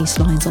fabulous bass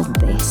lines on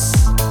this.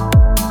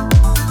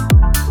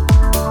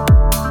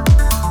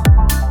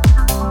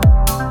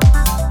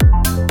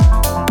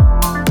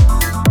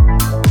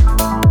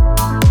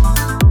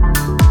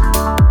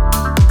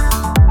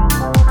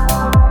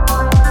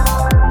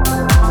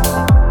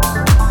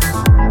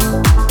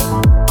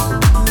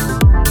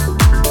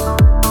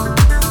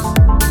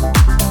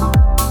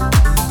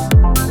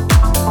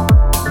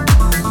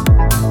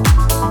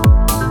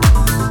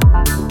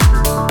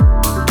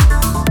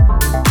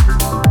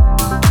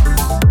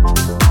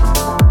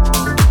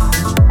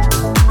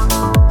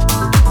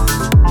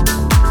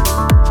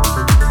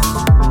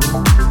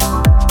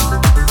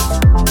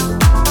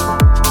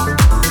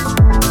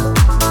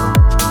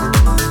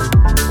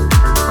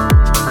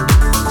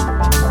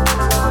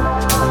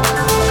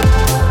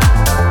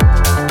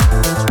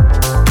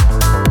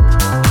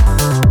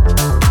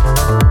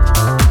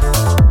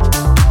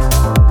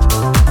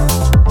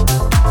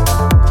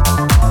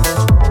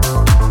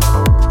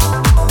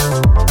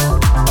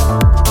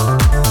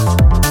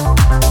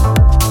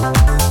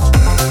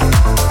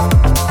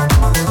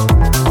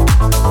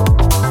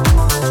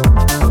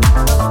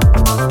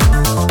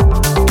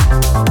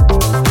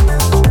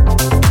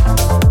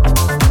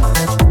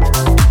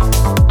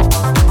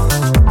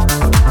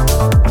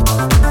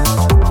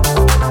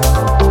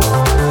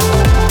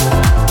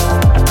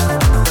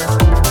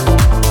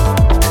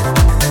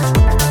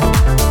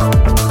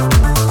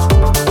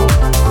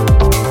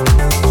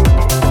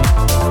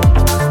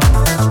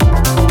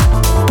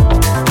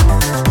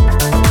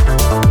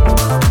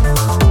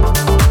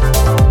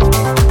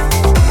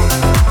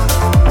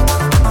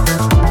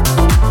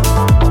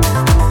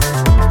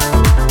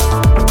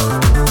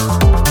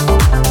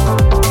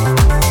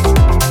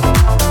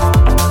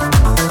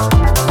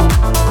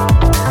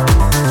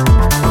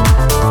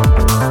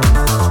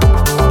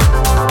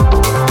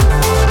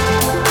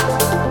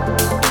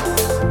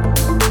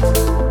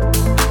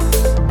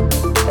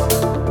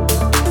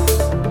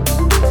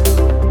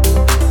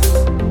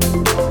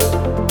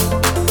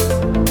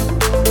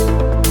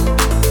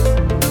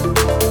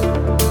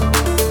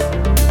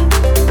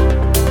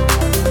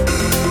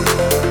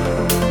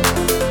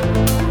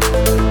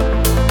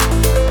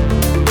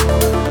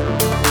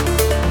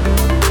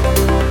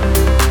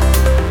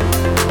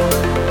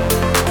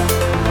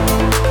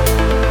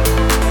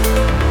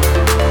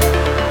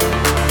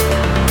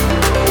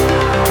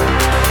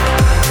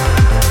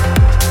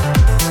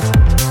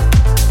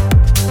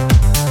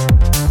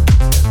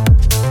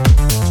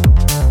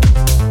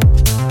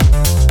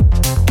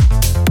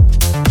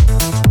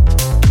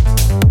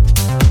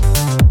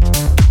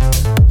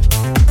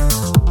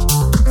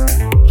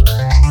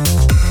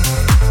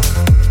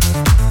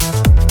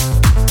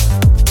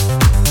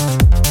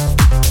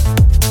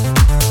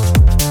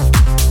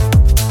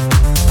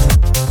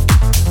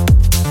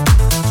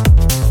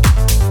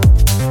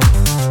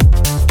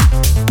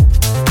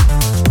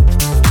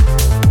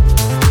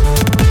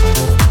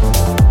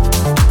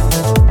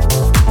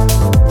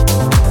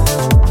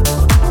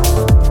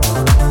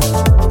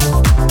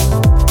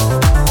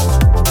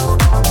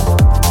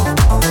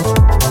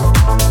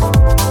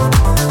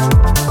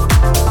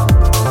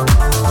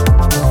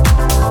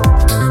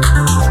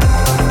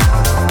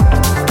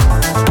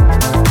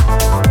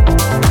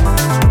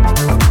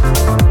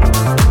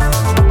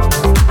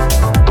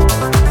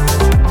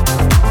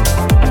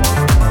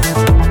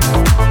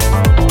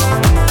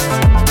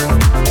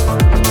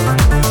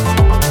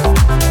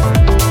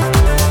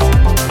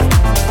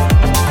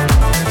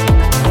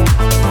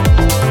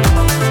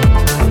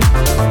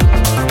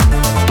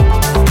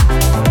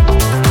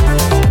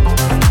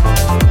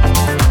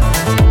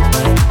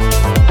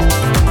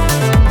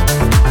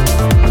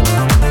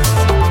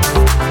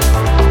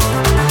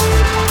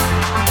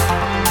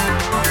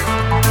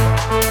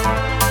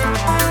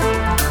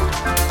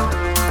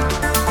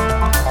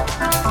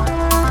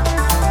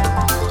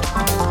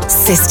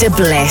 Sister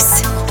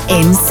Bliss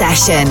in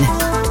Session.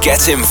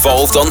 Get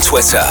involved on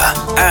Twitter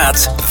at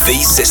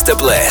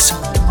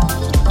 @TheSisterBliss.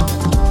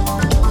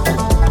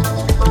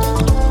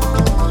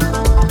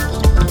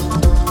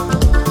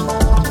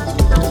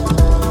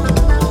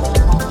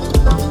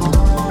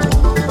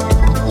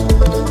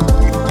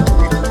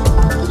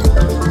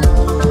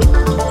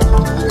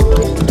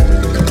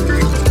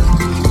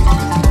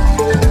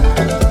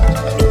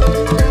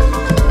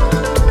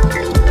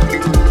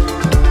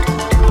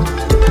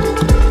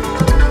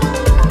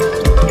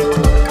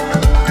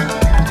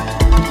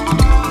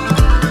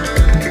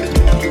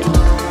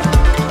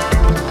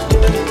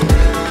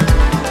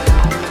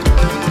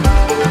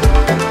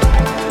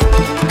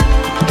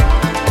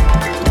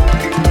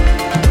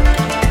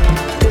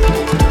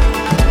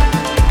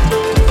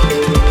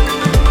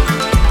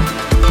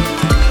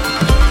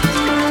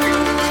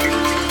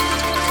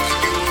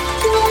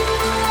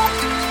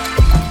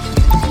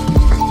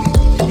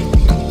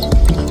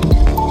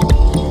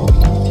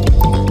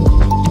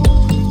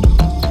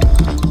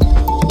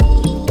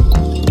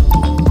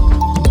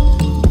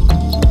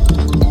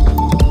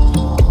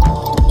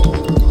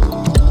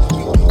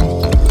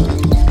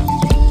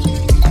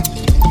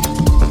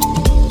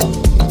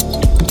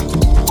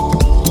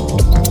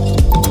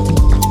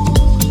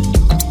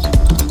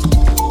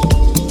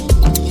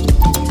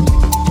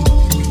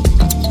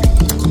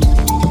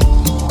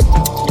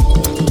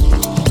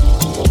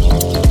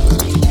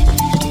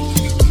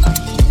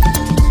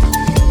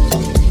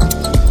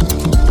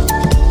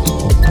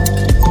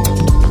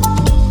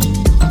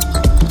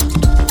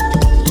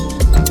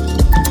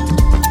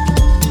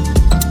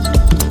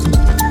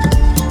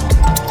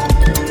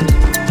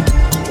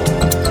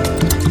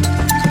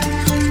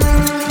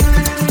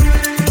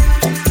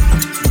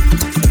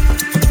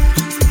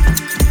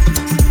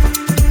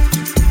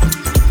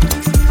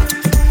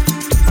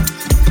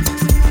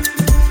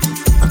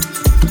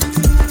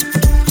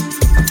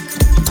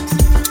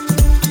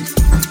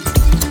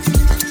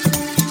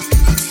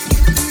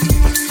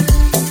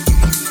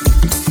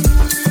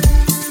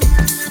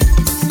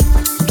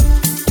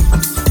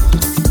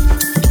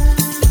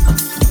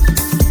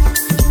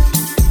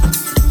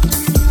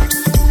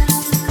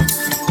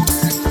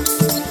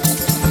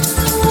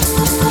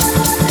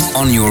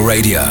 On your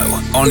radio,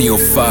 on your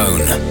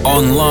phone,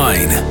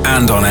 online,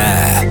 and on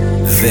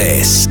air.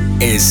 This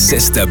is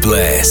Sister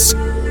Bliss.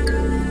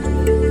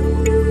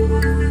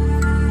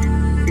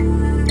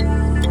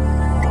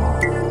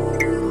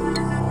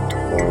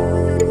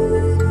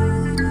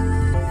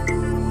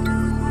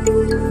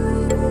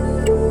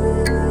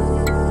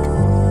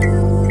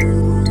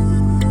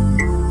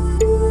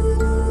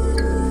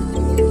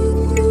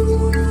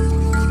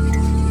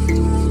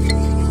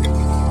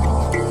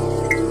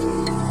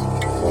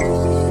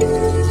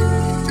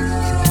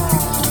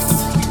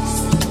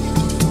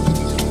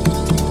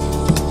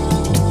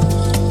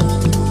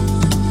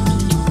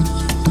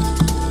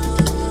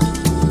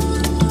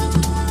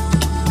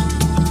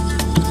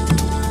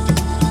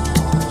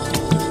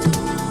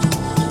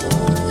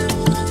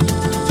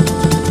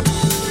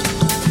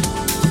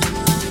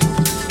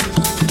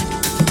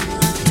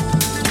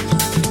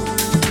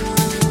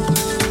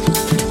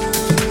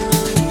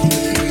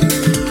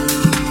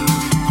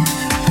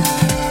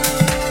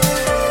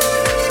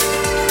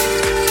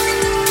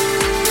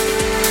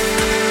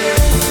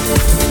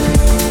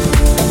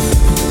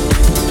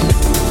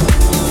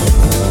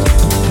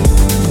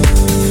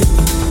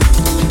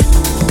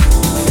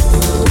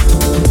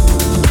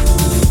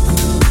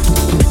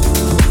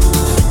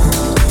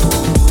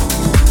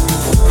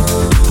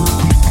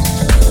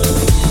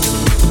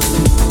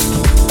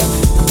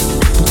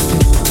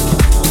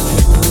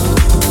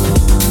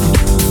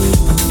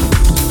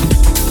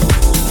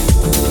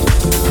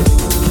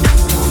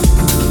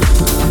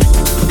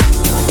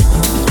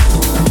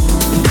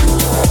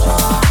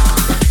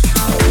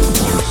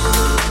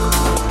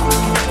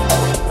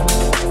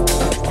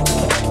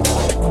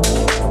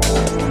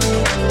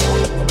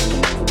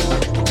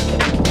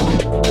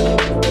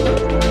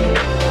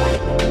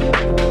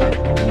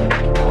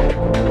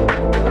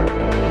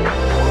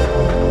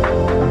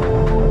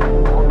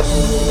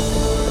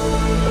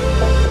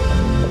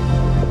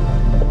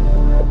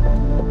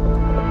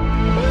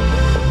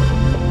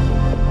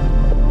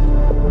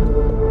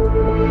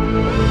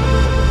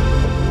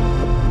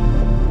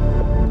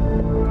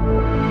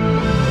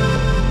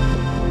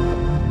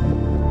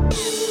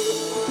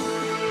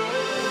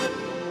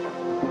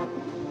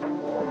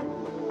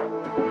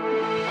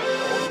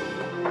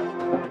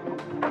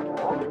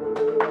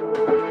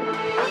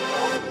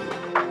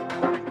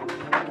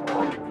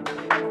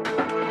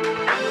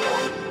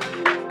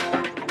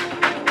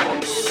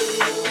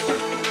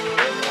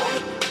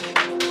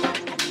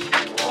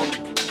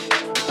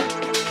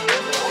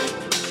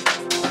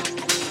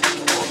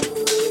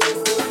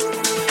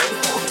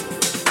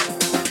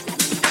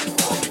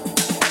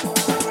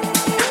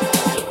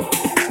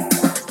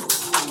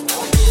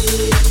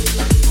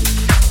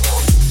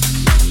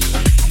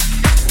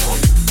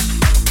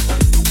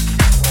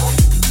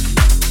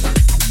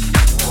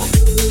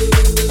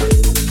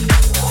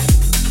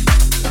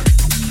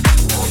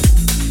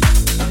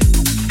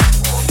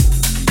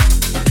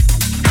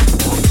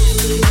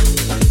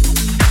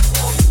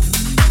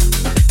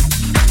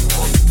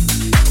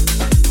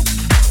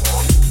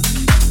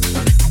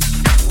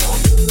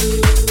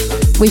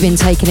 We've been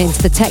taken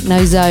into the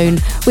techno zone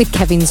with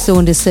Kevin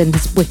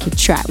Saunderson's wicked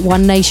track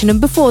One Nation,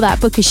 and before that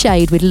Booker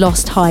Shade with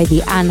Lost High,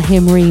 the And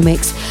Him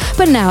remix.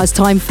 But now it's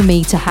time for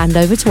me to hand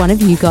over to one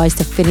of you guys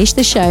to finish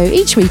the show.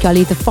 Each week I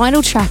leave the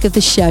final track of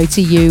the show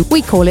to you.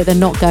 We call it the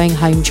Not Going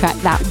Home track,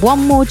 that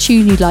one more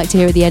tune you'd like to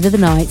hear at the end of the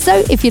night.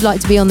 So if you'd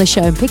like to be on the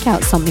show and pick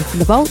out something from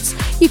the vaults,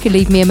 you can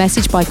leave me a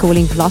message by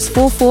calling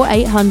 +44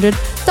 800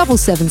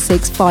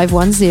 776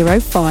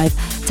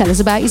 5105. Tell us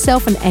about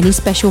yourself and any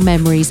special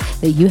memories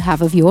that you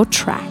have of your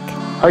track.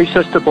 Hi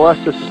Sister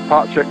Bliss, this is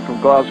Patrick from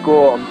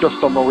Glasgow. I'm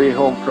just on my way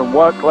home from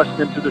work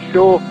listening to the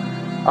show,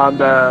 and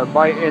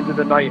my end of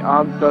the night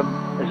anthem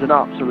is an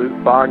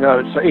absolute banger.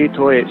 It's an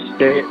 808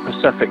 State,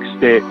 Pacific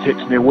State,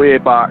 takes me way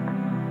back.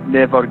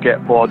 Never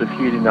get bored of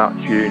hearing that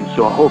tune,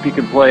 so I hope you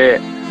can play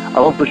it. I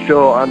love the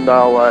show and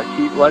I'll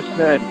keep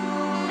listening.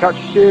 Catch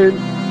you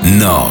soon.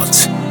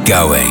 Not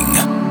Going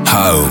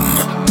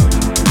Home.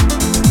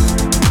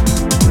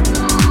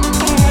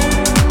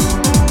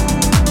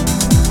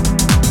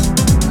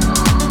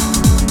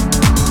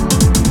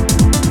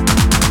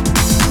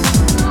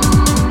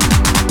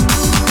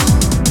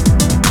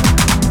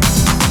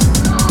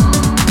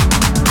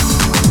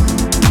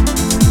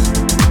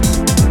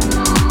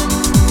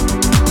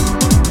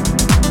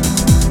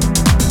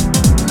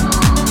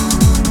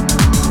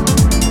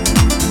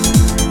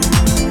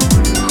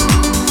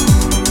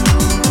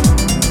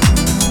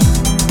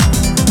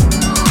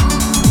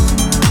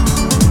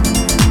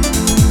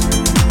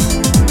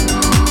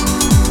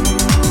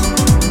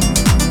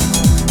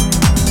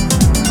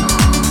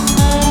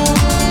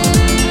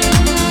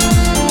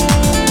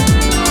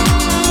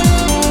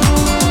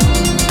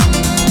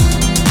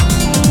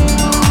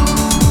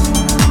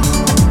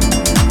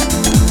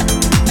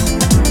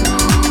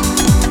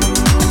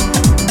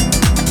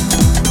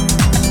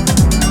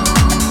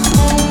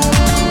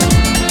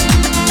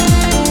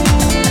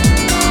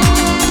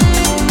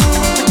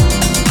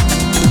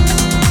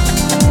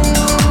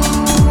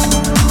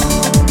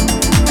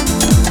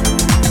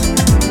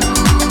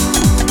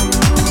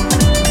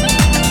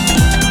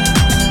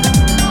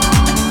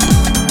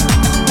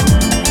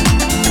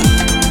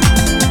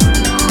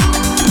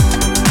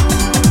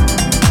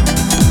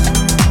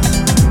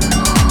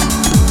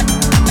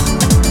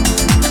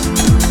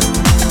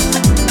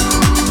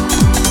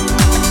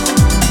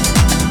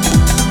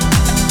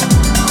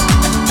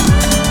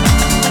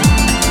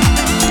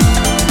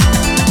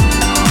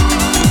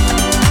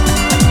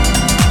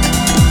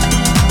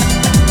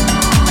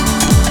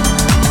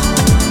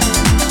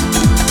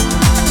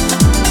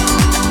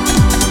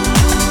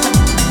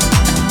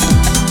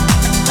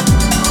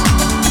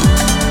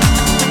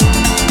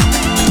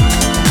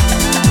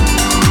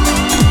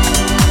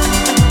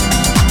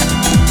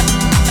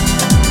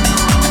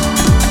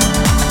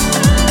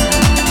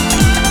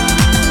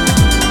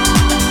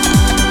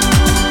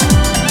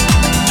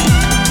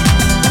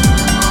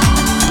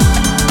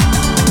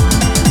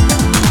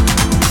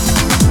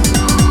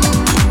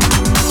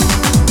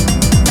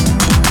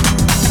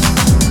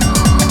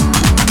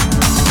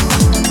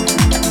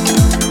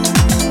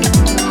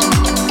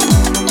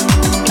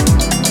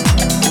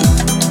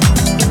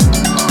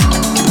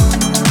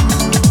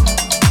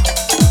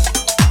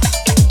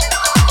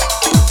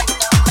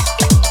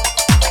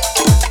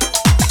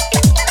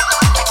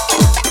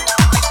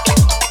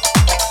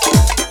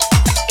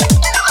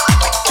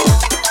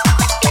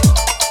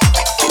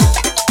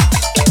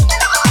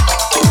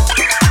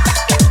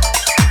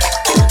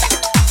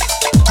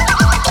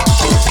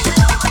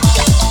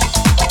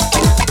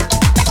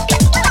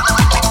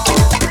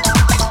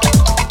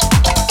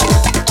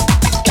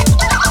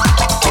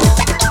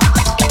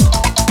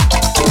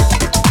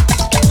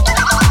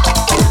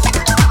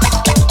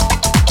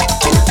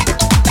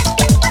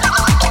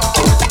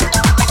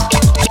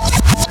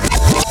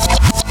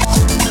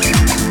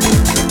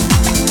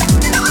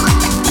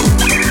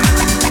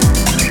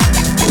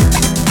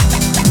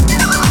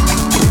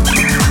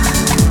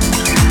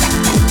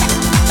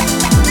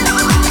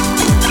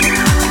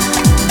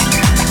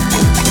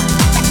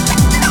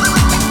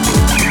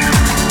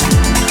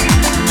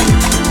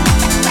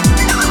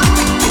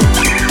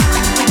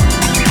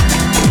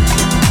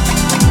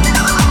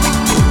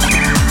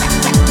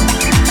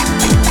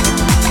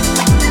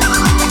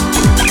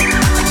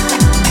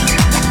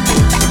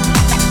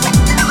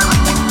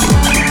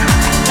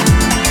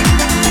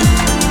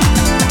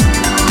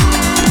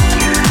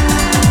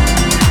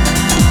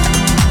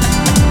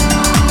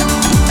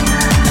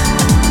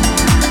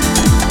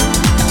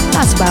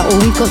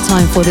 we've got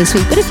time for this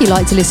week, but if you'd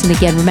like to listen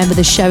again, remember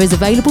the show is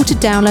available to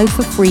download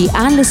for free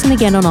and listen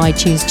again on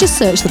iTunes. Just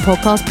search the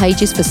podcast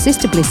pages for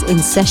Sister Bliss in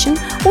Session,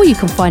 or you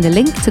can find a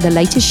link to the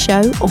latest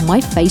show on my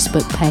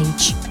Facebook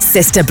page.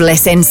 Sister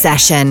Bliss in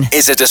Session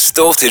is a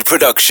Distorted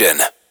production.